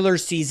regular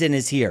season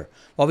is here.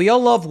 While we all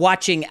love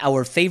watching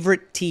our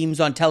favorite teams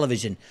on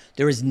television,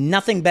 there is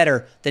nothing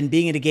better than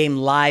being at a game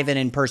live and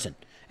in person.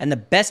 And the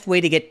best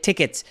way to get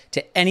tickets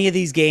to any of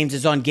these games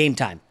is on Game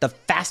Time, the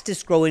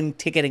fastest growing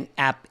ticketing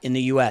app in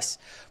the U.S.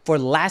 For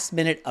last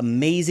minute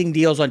amazing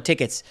deals on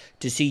tickets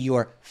to see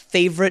your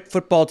favorite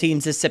football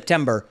teams this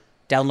September,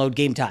 download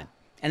Game Time.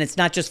 And it's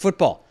not just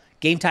football.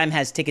 Game Time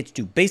has tickets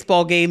to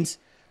baseball games,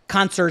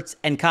 concerts,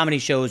 and comedy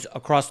shows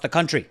across the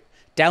country.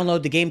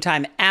 Download the Game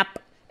Time app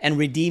and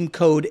redeem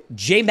code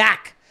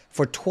JMAC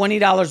for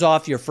 $20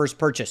 off your first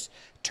purchase.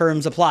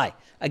 Terms apply.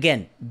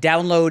 Again,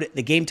 download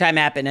the Game Time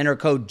app and enter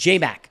code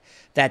JMAC.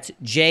 That's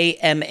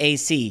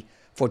JMAC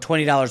for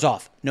 $20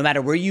 off. No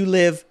matter where you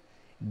live,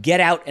 get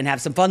out and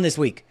have some fun this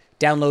week.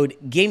 Download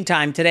Game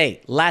Time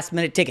today. Last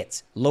minute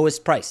tickets.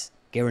 Lowest price.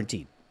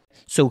 Guaranteed.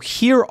 So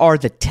here are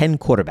the 10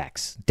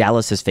 quarterbacks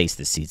Dallas has faced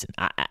this season.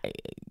 Are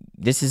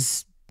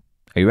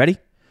you ready?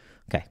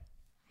 Okay.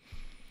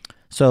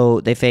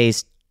 So they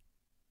faced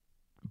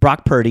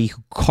Brock Purdy,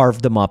 who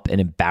carved them up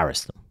and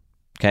embarrassed them.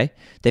 Okay.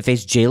 They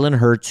faced Jalen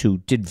Hurts, who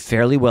did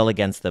fairly well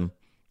against them,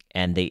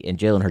 and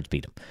Jalen Hurts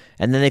beat him.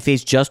 And then they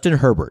faced Justin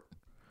Herbert,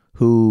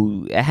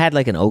 who had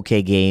like an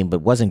okay game,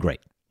 but wasn't great.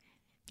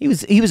 He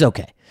was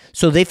okay.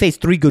 So they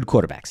faced three good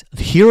quarterbacks.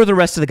 Here are the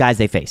rest of the guys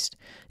they faced.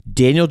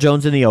 Daniel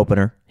Jones in the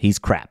opener, he's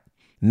crap.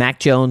 Mac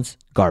Jones,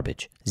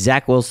 garbage.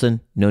 Zach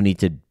Wilson, no need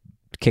to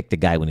kick the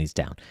guy when he's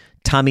down.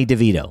 Tommy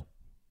DeVito,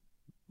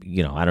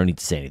 I don't need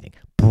to say anything.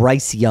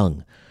 Bryce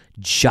Young,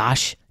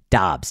 Josh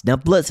Dobbs. Now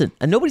listen,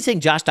 and nobody's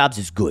saying Josh Dobbs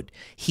is good.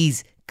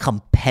 He's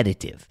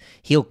competitive.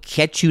 He'll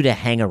catch you to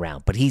hang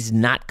around, but he's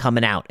not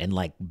coming out and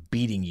like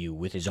beating you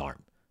with his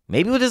arm.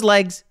 Maybe with his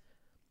legs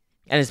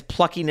and his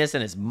pluckiness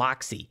and his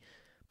moxie.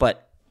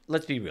 But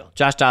let's be real.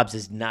 Josh Dobbs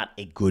is not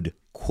a good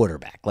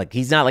quarterback. Like,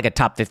 he's not like a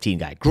top 15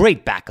 guy.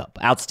 Great backup,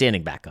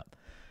 outstanding backup.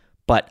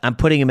 But I'm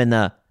putting him in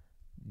the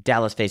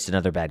Dallas faced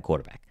another bad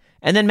quarterback.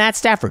 And then Matt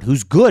Stafford,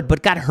 who's good,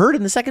 but got hurt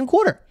in the second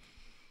quarter.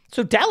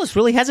 So Dallas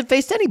really hasn't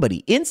faced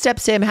anybody. In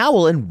steps Sam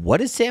Howell, and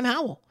what is Sam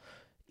Howell?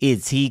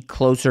 Is he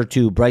closer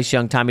to Bryce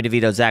Young, Tommy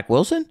DeVito, Zach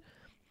Wilson?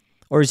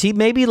 Or is he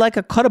maybe like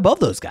a cut above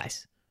those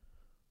guys?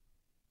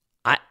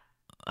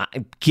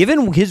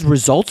 Given his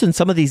results in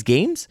some of these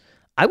games,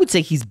 I would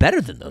say he's better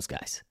than those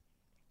guys.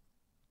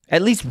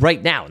 At least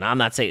right now. Now, I'm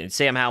not saying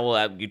Sam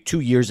Howell, 2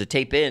 years of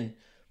tape in,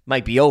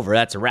 might be over.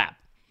 That's a wrap.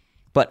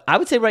 But I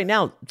would say right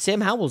now,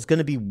 Sam Howell is going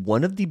to be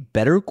one of the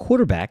better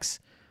quarterbacks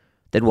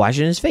that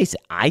Washington has faced.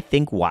 I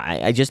think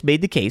I just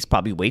made the case,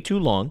 probably way too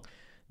long,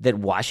 that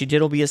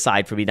Washington will be a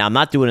side for me. Now, I'm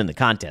not doing it in the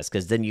contest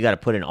because then you got to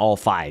put in all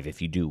 5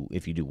 if you do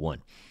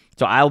one.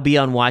 So I'll be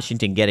on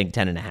Washington getting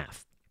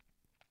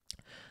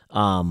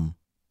 10.5.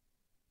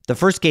 The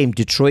first game,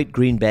 Detroit,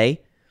 Green Bay.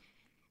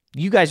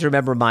 You guys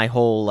remember my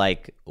whole,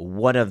 like,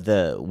 one of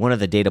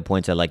the data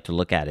points I like to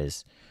look at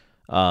is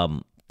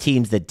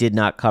teams that did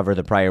not cover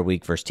the prior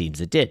week versus teams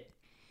that did.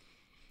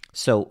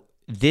 So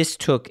this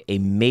took a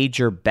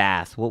major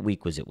bath. What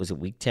week was it? Was it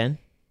week 10?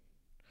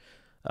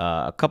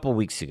 A couple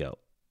weeks ago.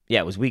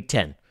 Yeah, it was week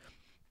 10.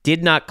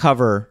 Did not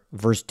cover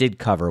versus did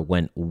cover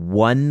went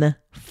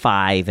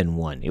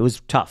 1-5-1. It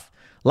was tough.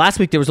 Last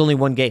week there was only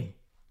one game,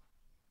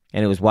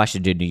 and it was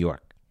Washington, New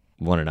York.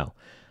 1-0.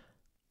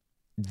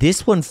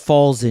 This one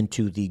falls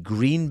into the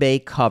Green Bay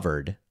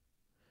covered,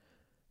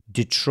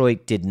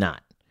 Detroit did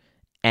not.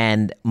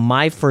 And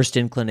my first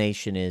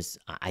inclination is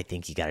I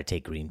think you got to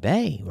take Green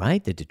Bay,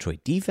 right? The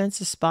Detroit defense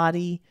is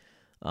spotty.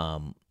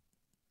 I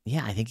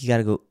think you got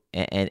to go.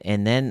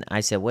 And then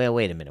I said,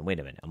 wait a minute.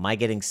 Am I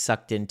getting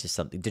sucked into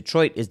something?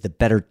 Detroit is the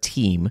better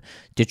team.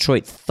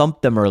 Detroit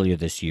thumped them earlier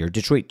this year.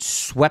 Detroit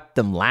swept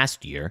them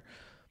last year.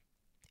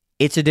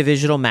 It's a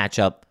divisional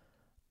matchup.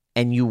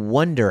 And you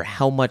wonder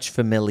how much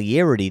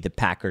familiarity the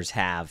Packers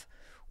have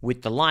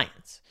with the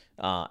Lions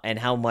and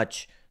how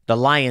much the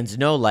Lions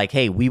know, like,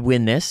 hey, we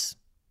win this.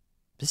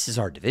 This is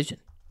our division.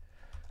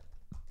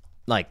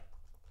 Like,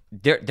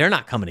 they're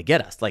not coming to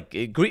get us. Like,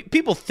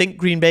 people think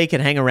Green Bay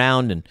can hang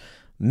around and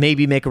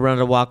maybe make a run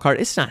at a wild card.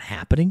 It's not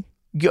happening.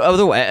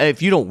 Otherwise,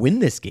 if you don't win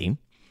this game,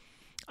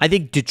 I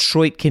think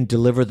Detroit can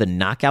deliver the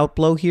knockout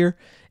blow here.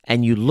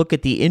 And you look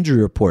at the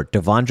injury report,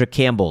 Devondre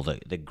Campbell,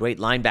 the great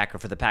linebacker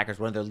for the Packers,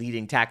 one of their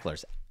leading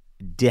tacklers,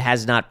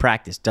 has not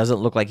practiced. Doesn't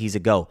look like he's a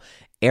go.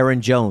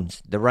 Aaron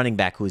Jones, the running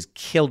back who has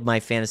killed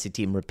my fantasy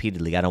team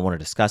repeatedly. I don't want to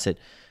discuss it.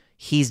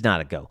 He's not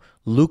a go.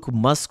 Luke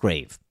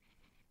Musgrave,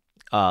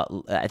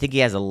 I think he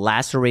has a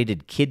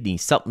lacerated kidney.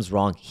 Something's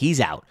wrong. He's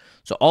out.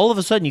 So all of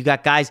a sudden you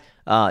got guys,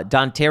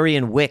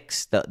 Dontarian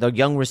Wicks, the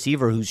young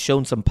receiver who's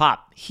shown some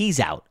pop. He's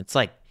out. It's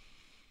like,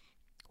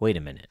 wait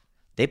a minute.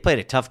 They played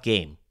a tough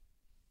game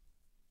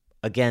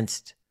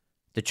against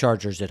the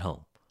Chargers at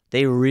home.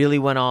 They really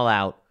went all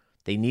out.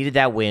 They needed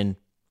that win.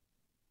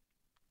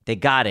 They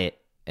got it,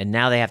 and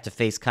now they have to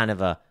face kind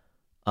of a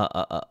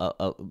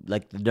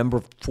like the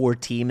number 4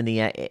 team in the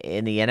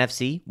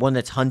NFC, one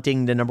that's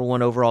hunting the number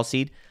 1 overall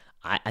seed.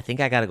 I think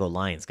I got to go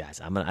Lions, guys.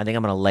 I think I'm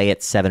going to lay at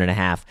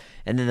 7.5.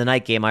 And then the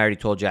night game, I already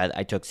told you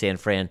I took San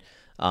Fran.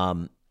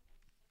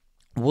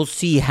 We'll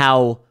see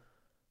how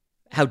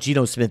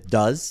Geno Smith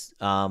does.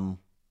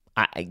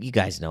 You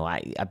guys know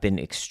I've been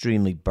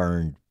extremely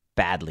burned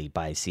badly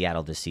by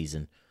Seattle this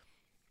season.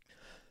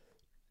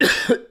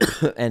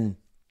 And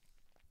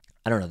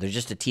I don't know. They're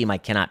just a team I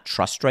cannot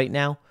trust right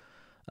now.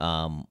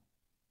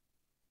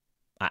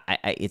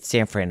 It's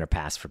San Fran or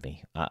pass for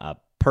me.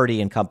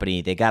 Purdy and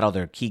company, they got all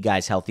their key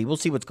guys healthy. We'll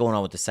see what's going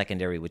on with the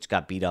secondary, which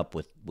got beat up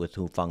with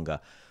Hufanga.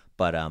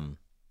 But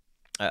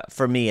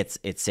for me,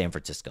 it's San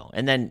Francisco.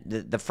 And then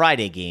the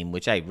Friday game,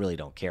 which I really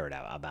don't care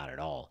about at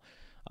all.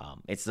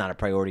 It's not a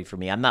priority for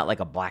me. I'm not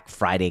like a Black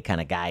Friday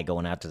kind of guy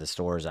going out to the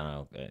stores.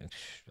 I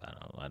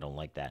don't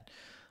like that.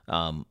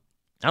 I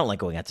don't like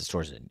going out to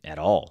stores at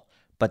all.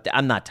 But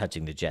I'm not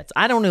touching the Jets.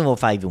 I don't know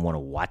if I even want to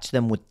watch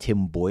them with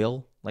Tim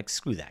Boyle. Like,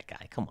 screw that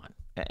guy. Come on.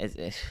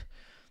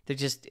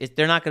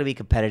 They're not going to be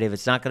competitive.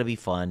 It's not going to be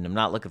fun. I'm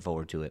not looking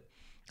forward to it.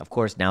 Of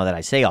course, now that I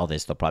say all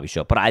this, they'll probably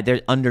show up.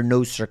 But under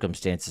no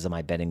circumstances am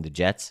I betting the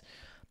Jets.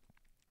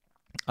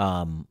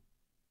 But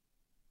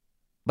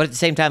at the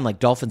same time, like,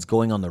 Dolphins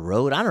going on the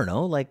road, I don't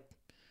know. Like,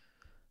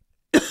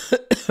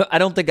 I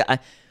don't think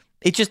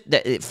it's just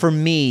for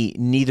me,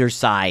 neither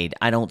side.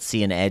 I don't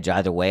see an edge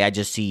either way. I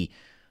just see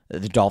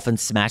the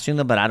Dolphins smashing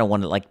them, but I don't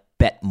want to like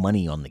bet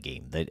money on the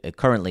game.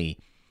 Currently,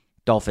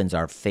 Dolphins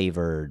are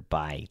favored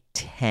by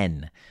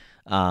 10.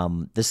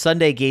 The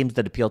Sunday games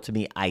that appeal to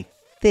me, I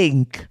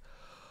think.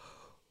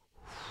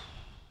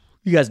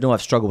 You guys know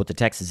I've struggled with the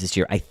Texans this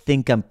year. I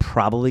think I'm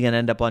probably going to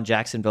end up on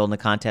Jacksonville in the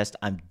contest.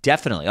 I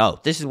don't know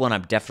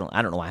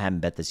why I haven't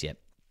bet this yet.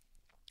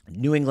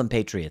 New England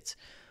Patriots,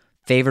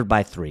 favored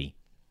by 3.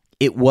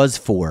 It was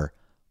 4.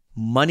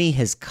 Money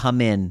has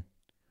come in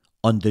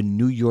on the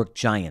New York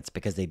Giants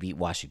because they beat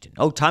Washington.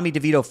 Oh, Tommy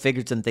DeVito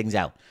figured some things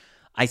out.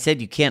 I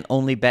said you can't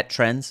only bet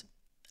trends.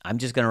 I'm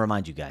just going to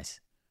remind you guys,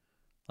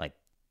 like,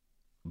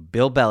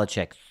 Bill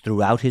Belichick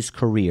throughout his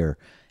career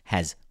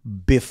has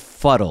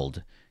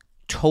befuddled,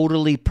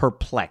 totally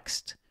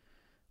perplexed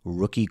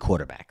rookie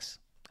quarterbacks,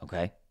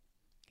 okay?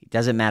 It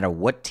doesn't matter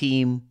what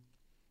team.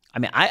 I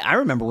mean, I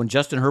remember when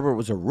Justin Herbert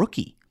was a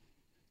rookie,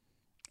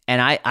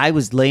 and I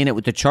was laying it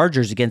with the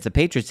Chargers against the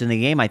Patriots in the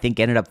game, I think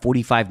ended up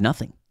 45-0.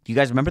 Do you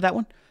guys remember that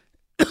one?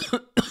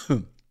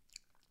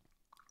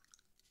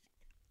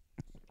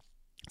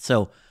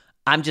 So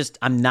I'm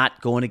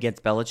not going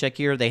against Belichick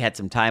here. They had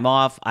some time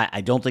off.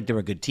 I don't think they're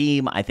a good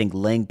team. I think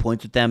laying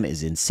points with them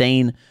is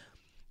insane.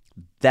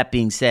 That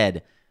being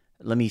said,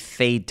 let me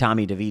fade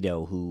Tommy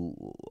DeVito,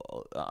 who,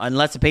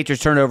 unless the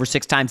Patriots turn it over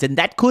 6 times, and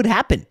that could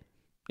happen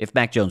if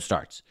Mac Jones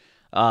starts.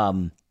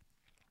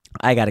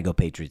 I got to go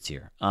Patriots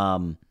here.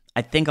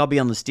 I think I'll be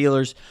on the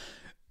Steelers.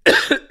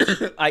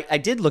 I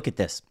did look at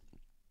this.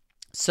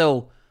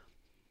 So,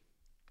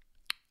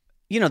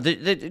 you know,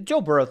 the Joe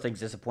Burrow thing's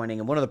disappointing,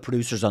 and one of the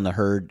producers on The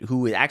Herd,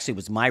 who actually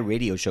was my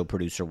radio show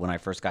producer when I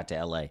first got to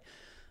L.A.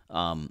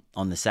 On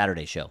the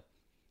Saturday show,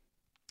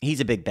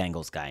 he's a big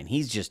Bengals guy, and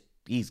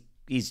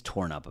he's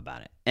torn up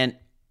about it. And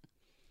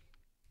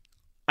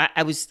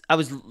I was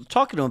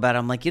talking to him about it.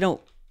 I'm like,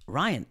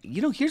 Ryan,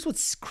 here's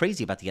what's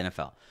crazy about the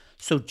NFL.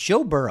 So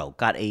Joe Burrow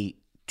got a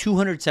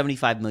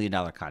 $275 million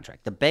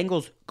contract. The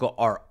Bengals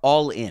are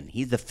all in.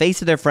 He's the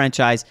face of their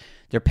franchise.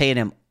 They're paying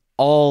him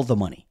all the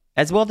money,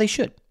 as well they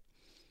should.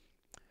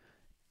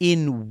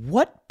 In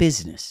what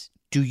business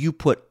do you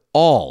put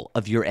all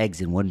of your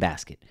eggs in one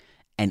basket?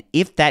 And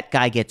if that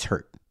guy gets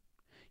hurt,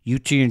 you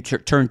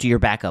turn to your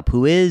backup,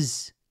 who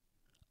is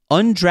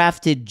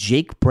undrafted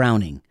Jake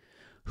Browning,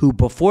 who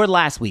before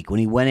last week when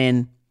he went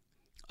in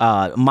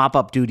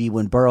mop-up duty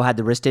when Burrow had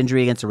the wrist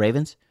injury against the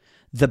Ravens,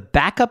 the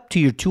backup to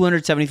your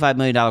 $275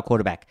 million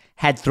quarterback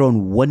had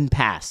thrown one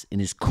pass in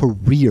his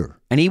career.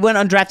 And he went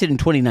undrafted in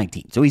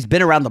 2019, so he's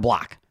been around the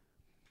block.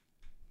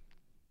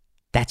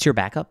 That's your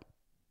backup?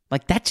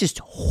 Like, that's just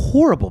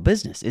horrible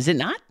business, is it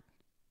not?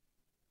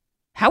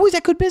 How is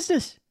that good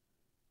business?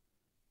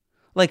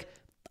 Like,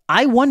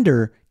 I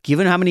wonder,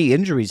 given how many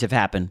injuries have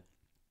happened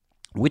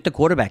with the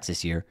quarterbacks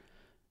this year,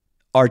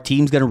 are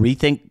teams going to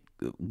rethink,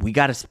 we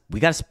got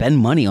to spend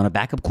money on a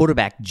backup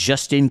quarterback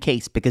just in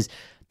case? Because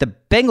the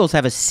Bengals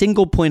have a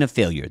single point of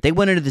failure. They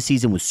went into the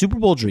season with Super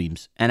Bowl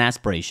dreams and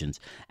aspirations,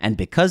 and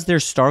because their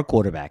star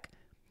quarterback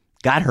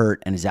got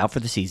hurt and is out for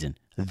the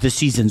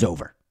season's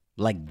over.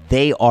 Like,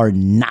 they are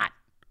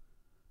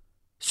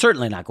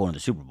certainly not going to the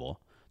Super Bowl.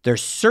 They're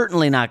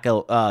certainly not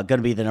going to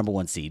be the number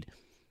 1 seed.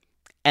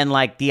 And,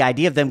 like, the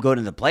idea of them going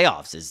to the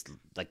playoffs is,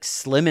 like,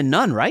 slim and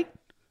none, right?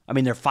 I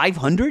mean, they're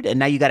 500, and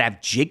now you got to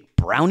have Jake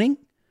Browning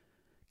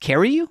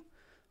carry you?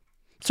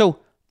 So,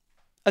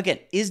 again,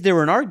 is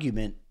there an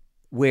argument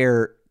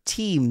where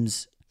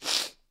teams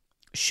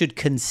should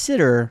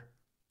consider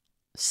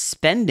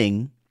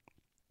spending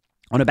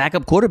on a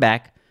backup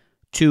quarterback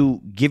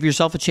to give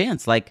yourself a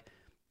chance? Like,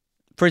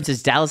 for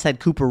instance, Dallas had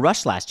Cooper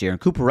Rush last year,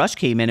 and Cooper Rush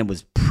came in and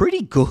was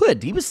pretty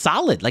good. He was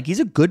solid. Like, he's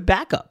a good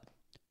backup.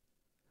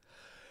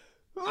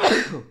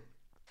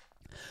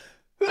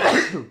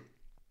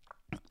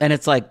 And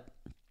it's like,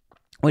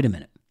 wait a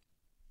minute.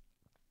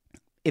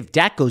 If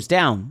Dak goes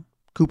down,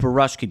 Cooper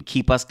Rush could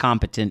keep us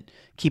competent,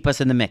 keep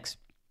us in the mix.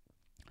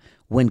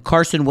 When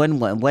Carson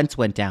Wentz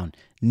went down,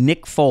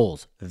 Nick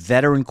Foles,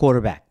 veteran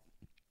quarterback,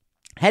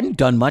 hadn't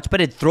done much,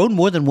 but had thrown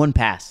more than one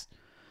pass.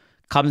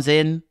 Comes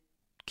in,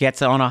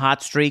 gets on a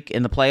hot streak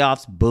in the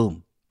playoffs,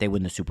 boom, they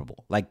win the Super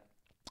Bowl. Like,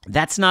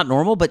 that's not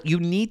normal, but you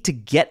need to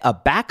get a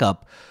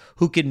backup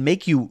who can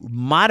make you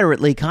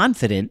moderately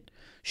confident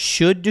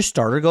should the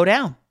starter go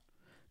down.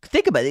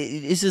 Think about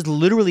it. This is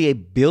literally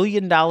 $1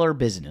 billion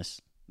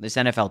business, this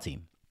NFL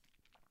team.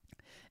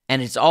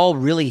 And it's all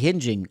really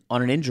hinging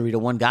on an injury to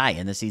one guy,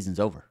 and the season's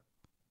over.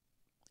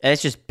 And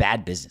it's just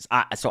bad business.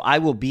 So I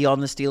will be on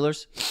the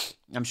Steelers.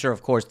 I'm sure,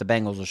 of course, the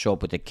Bengals will show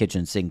up with the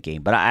kitchen sink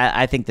game. But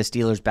I think the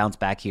Steelers bounce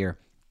back here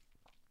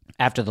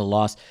after the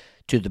loss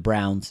to the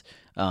Browns.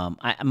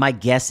 My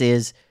guess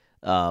is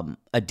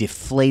a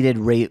deflated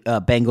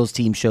Bengals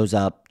team shows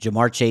up.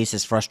 Jamar Chase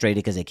is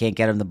frustrated because they can't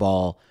get him the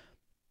ball.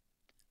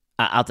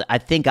 I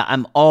think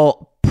I'm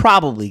all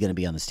probably going to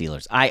be on the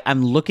Steelers.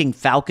 I'm looking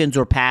Falcons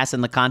or pass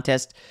in the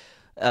contest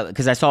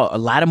because I saw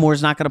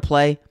Lattimore's not going to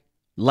play.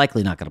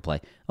 Likely not going to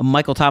play.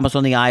 Michael Thomas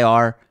on the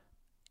IR.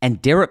 And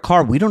Derek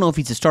Carr, we don't know if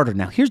he's a starter.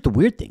 Now, here's the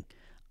weird thing.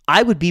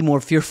 I would be more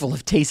fearful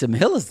if Taysom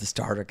Hill is the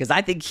starter because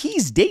I think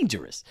he's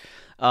dangerous.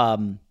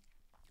 But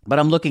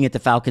I'm looking at the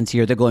Falcons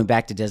here. They're going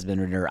back to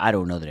Desmond Ridder. I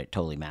don't know that it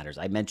totally matters.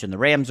 I mentioned the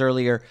Rams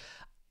earlier.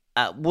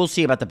 We'll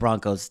see about the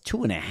Broncos.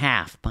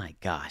 2.5. My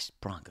gosh,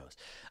 Broncos.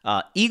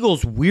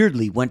 Eagles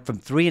weirdly went from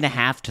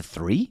 3.5 to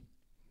 3.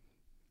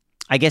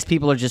 I guess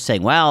people are just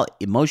saying, well,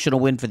 emotional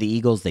win for the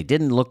Eagles. They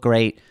didn't look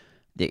great.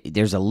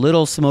 There's a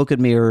little smoke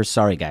and mirrors.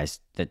 Sorry,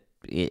 guys.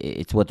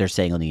 It's what they're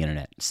saying on the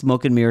internet.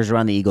 Smoke and mirrors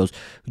around the Eagles.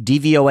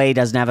 DVOA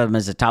doesn't have them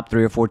as a top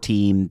 3 or 4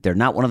 team. They're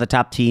not one of the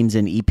top teams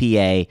in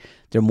EPA.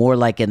 They're more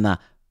like in the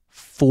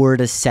 4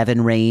 to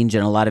 7 range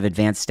in a lot of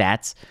advanced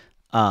stats.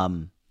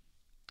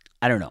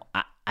 I don't know.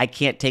 I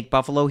can't take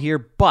Buffalo here,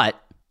 but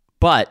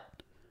I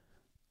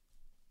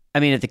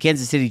mean, if the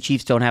Kansas City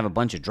Chiefs don't have a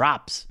bunch of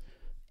drops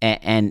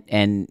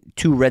and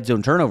 2 red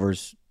zone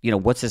turnovers,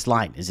 what's this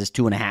line? Is this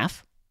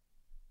 2.5?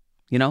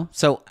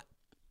 So,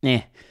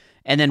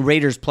 And then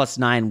Raiders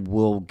 +9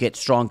 will get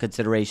strong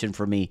consideration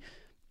for me.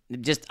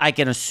 I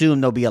can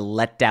assume there'll be a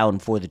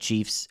letdown for the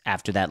Chiefs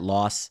after that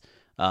loss.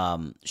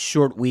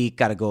 Short week,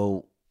 got to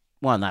go,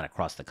 well, not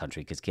across the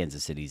country because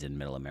Kansas City's in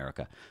middle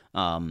America,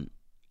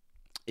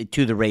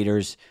 to the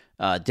Raiders.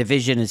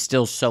 Division is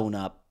still sewn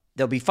up.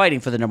 They'll be fighting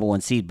for the number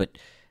 1 seed, but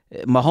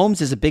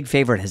Mahomes is a big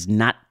favorite, has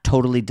not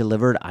totally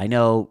delivered. I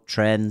know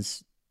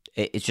trends.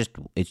 It's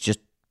just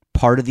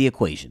part of the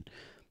equation.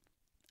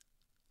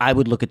 I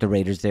would look at the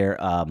Raiders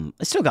there. I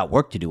still got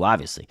work to do,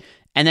 obviously.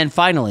 And then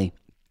finally,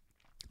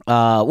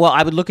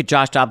 I would look at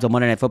Josh Dobbs on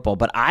Monday Night Football,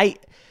 but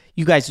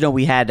you guys know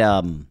we had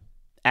Adam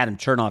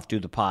Chernoff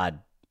do the pod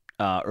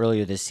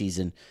earlier this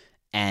season,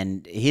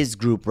 and his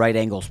group, Right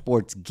Angle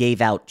Sports, gave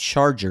out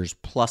Chargers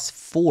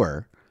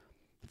 +4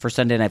 for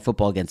Sunday Night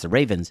Football against the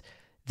Ravens.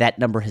 That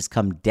number has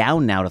come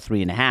down now to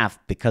 3.5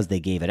 because they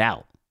gave it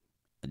out.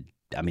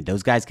 I mean,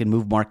 those guys can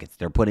move markets.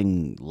 They're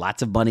putting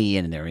lots of money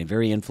in, and they're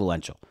very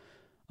influential.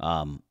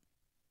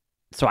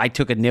 So I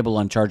took a nibble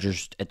on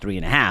Chargers at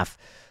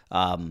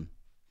 3.5.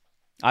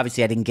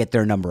 Obviously, I didn't get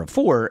their number of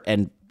 4,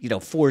 and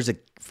 4 is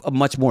a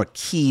much more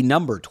key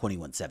number,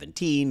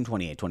 21-17,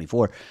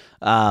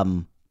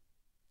 28-24.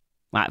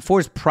 4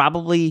 is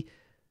probably,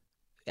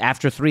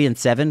 after 3 and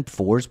 7,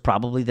 4 is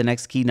probably the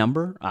next key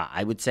number.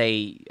 I would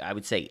say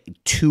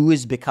 2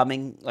 is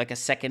becoming like a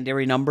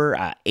secondary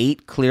number.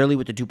 8 clearly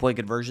with the 2-point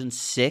conversion.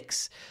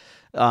 6,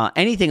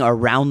 anything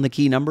around the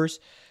key numbers.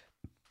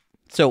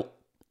 So,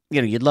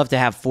 you'd love to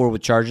have 4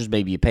 with Chargers.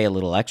 Maybe you pay a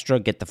little extra,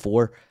 get the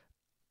 4.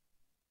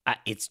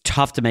 It's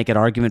tough to make an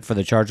argument for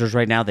the Chargers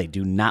right now. They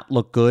do not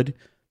look good.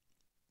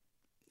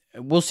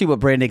 We'll see what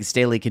Brandon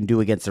Staley can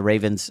do against the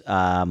Ravens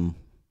and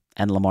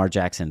Lamar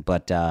Jackson,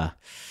 but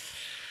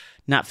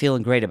not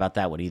feeling great about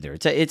that one either.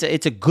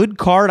 It's a good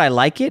card. I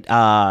like it.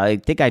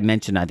 I think I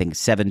mentioned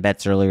 7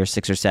 bets earlier,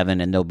 6 or 7,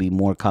 and there'll be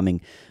more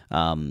coming.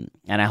 And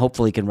I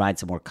hopefully can ride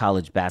some more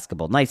college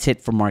basketball. Nice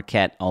hit from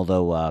Marquette,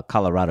 although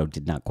Colorado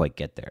did not quite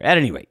get there. At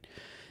any rate,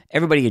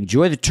 everybody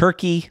enjoy the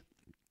turkey.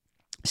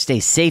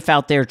 Stay safe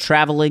out there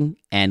traveling,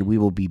 and we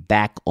will be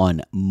back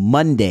on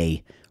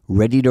Monday,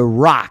 ready to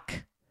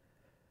rock.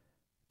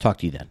 Talk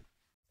to you then.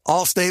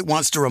 Allstate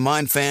wants to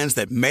remind fans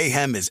that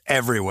mayhem is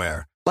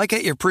everywhere, like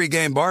at your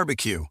pregame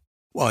barbecue.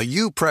 While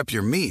you prep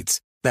your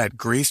meats, that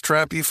grease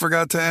trap you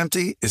forgot to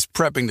empty is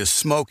prepping to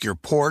smoke your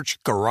porch,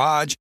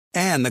 garage,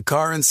 and the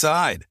car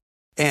inside.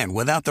 And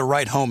without the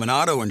right home and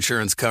auto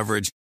insurance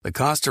coverage, the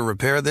cost to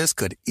repair this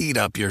could eat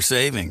up your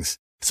savings.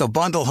 So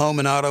bundle home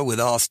and auto with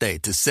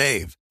Allstate to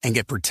save and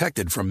get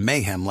protected from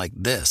mayhem like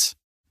this.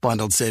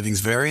 Bundled savings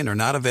vary and are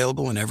not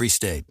available in every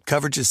state.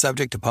 Coverage is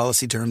subject to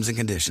policy terms and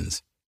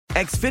conditions.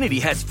 Xfinity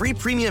has free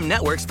premium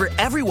networks for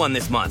everyone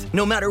this month,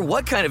 no matter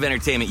what kind of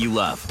entertainment you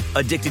love.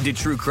 Addicted to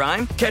true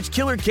crime? Catch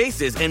killer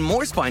cases and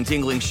more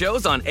spine-tingling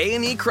shows on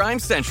A&E Crime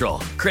Central.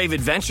 Crave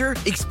adventure?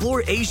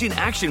 Explore Asian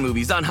action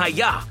movies on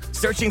Hi-Ya.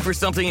 Searching for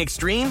something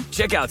extreme?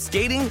 Check out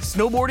skating,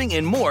 snowboarding,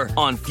 and more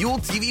on Fuel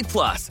TV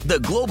Plus, the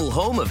global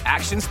home of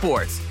action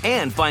sports.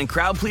 And find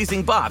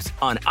crowd-pleasing bops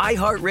on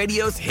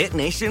iHeartRadio's Hit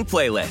Nation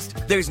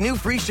playlist. There's new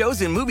free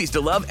shows and movies to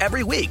love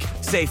every week.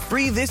 Say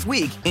free this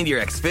week in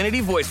your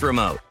Xfinity voice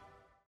remote.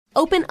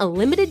 Open a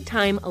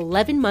limited-time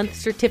 11-month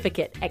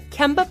certificate at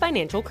Kemba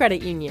Financial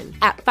Credit Union.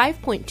 At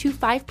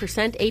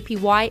 5.25%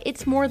 APY,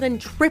 it's more than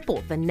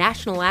triple the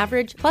national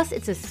average, plus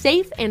it's a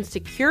safe and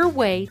secure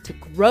way to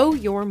grow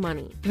your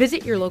money.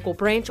 Visit your local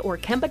branch or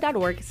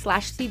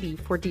kemba.org/cd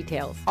for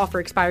details.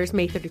 Offer expires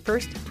May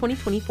 31st,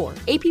 2024.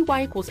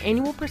 APY equals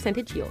annual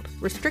percentage yield.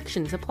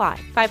 Restrictions apply.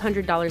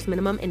 $500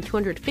 minimum and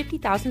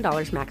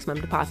 $250,000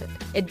 maximum deposit.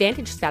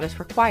 Advantage status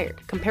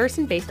required.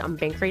 Comparison based on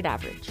bank rate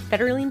average.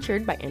 Federally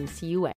insured by NCUA.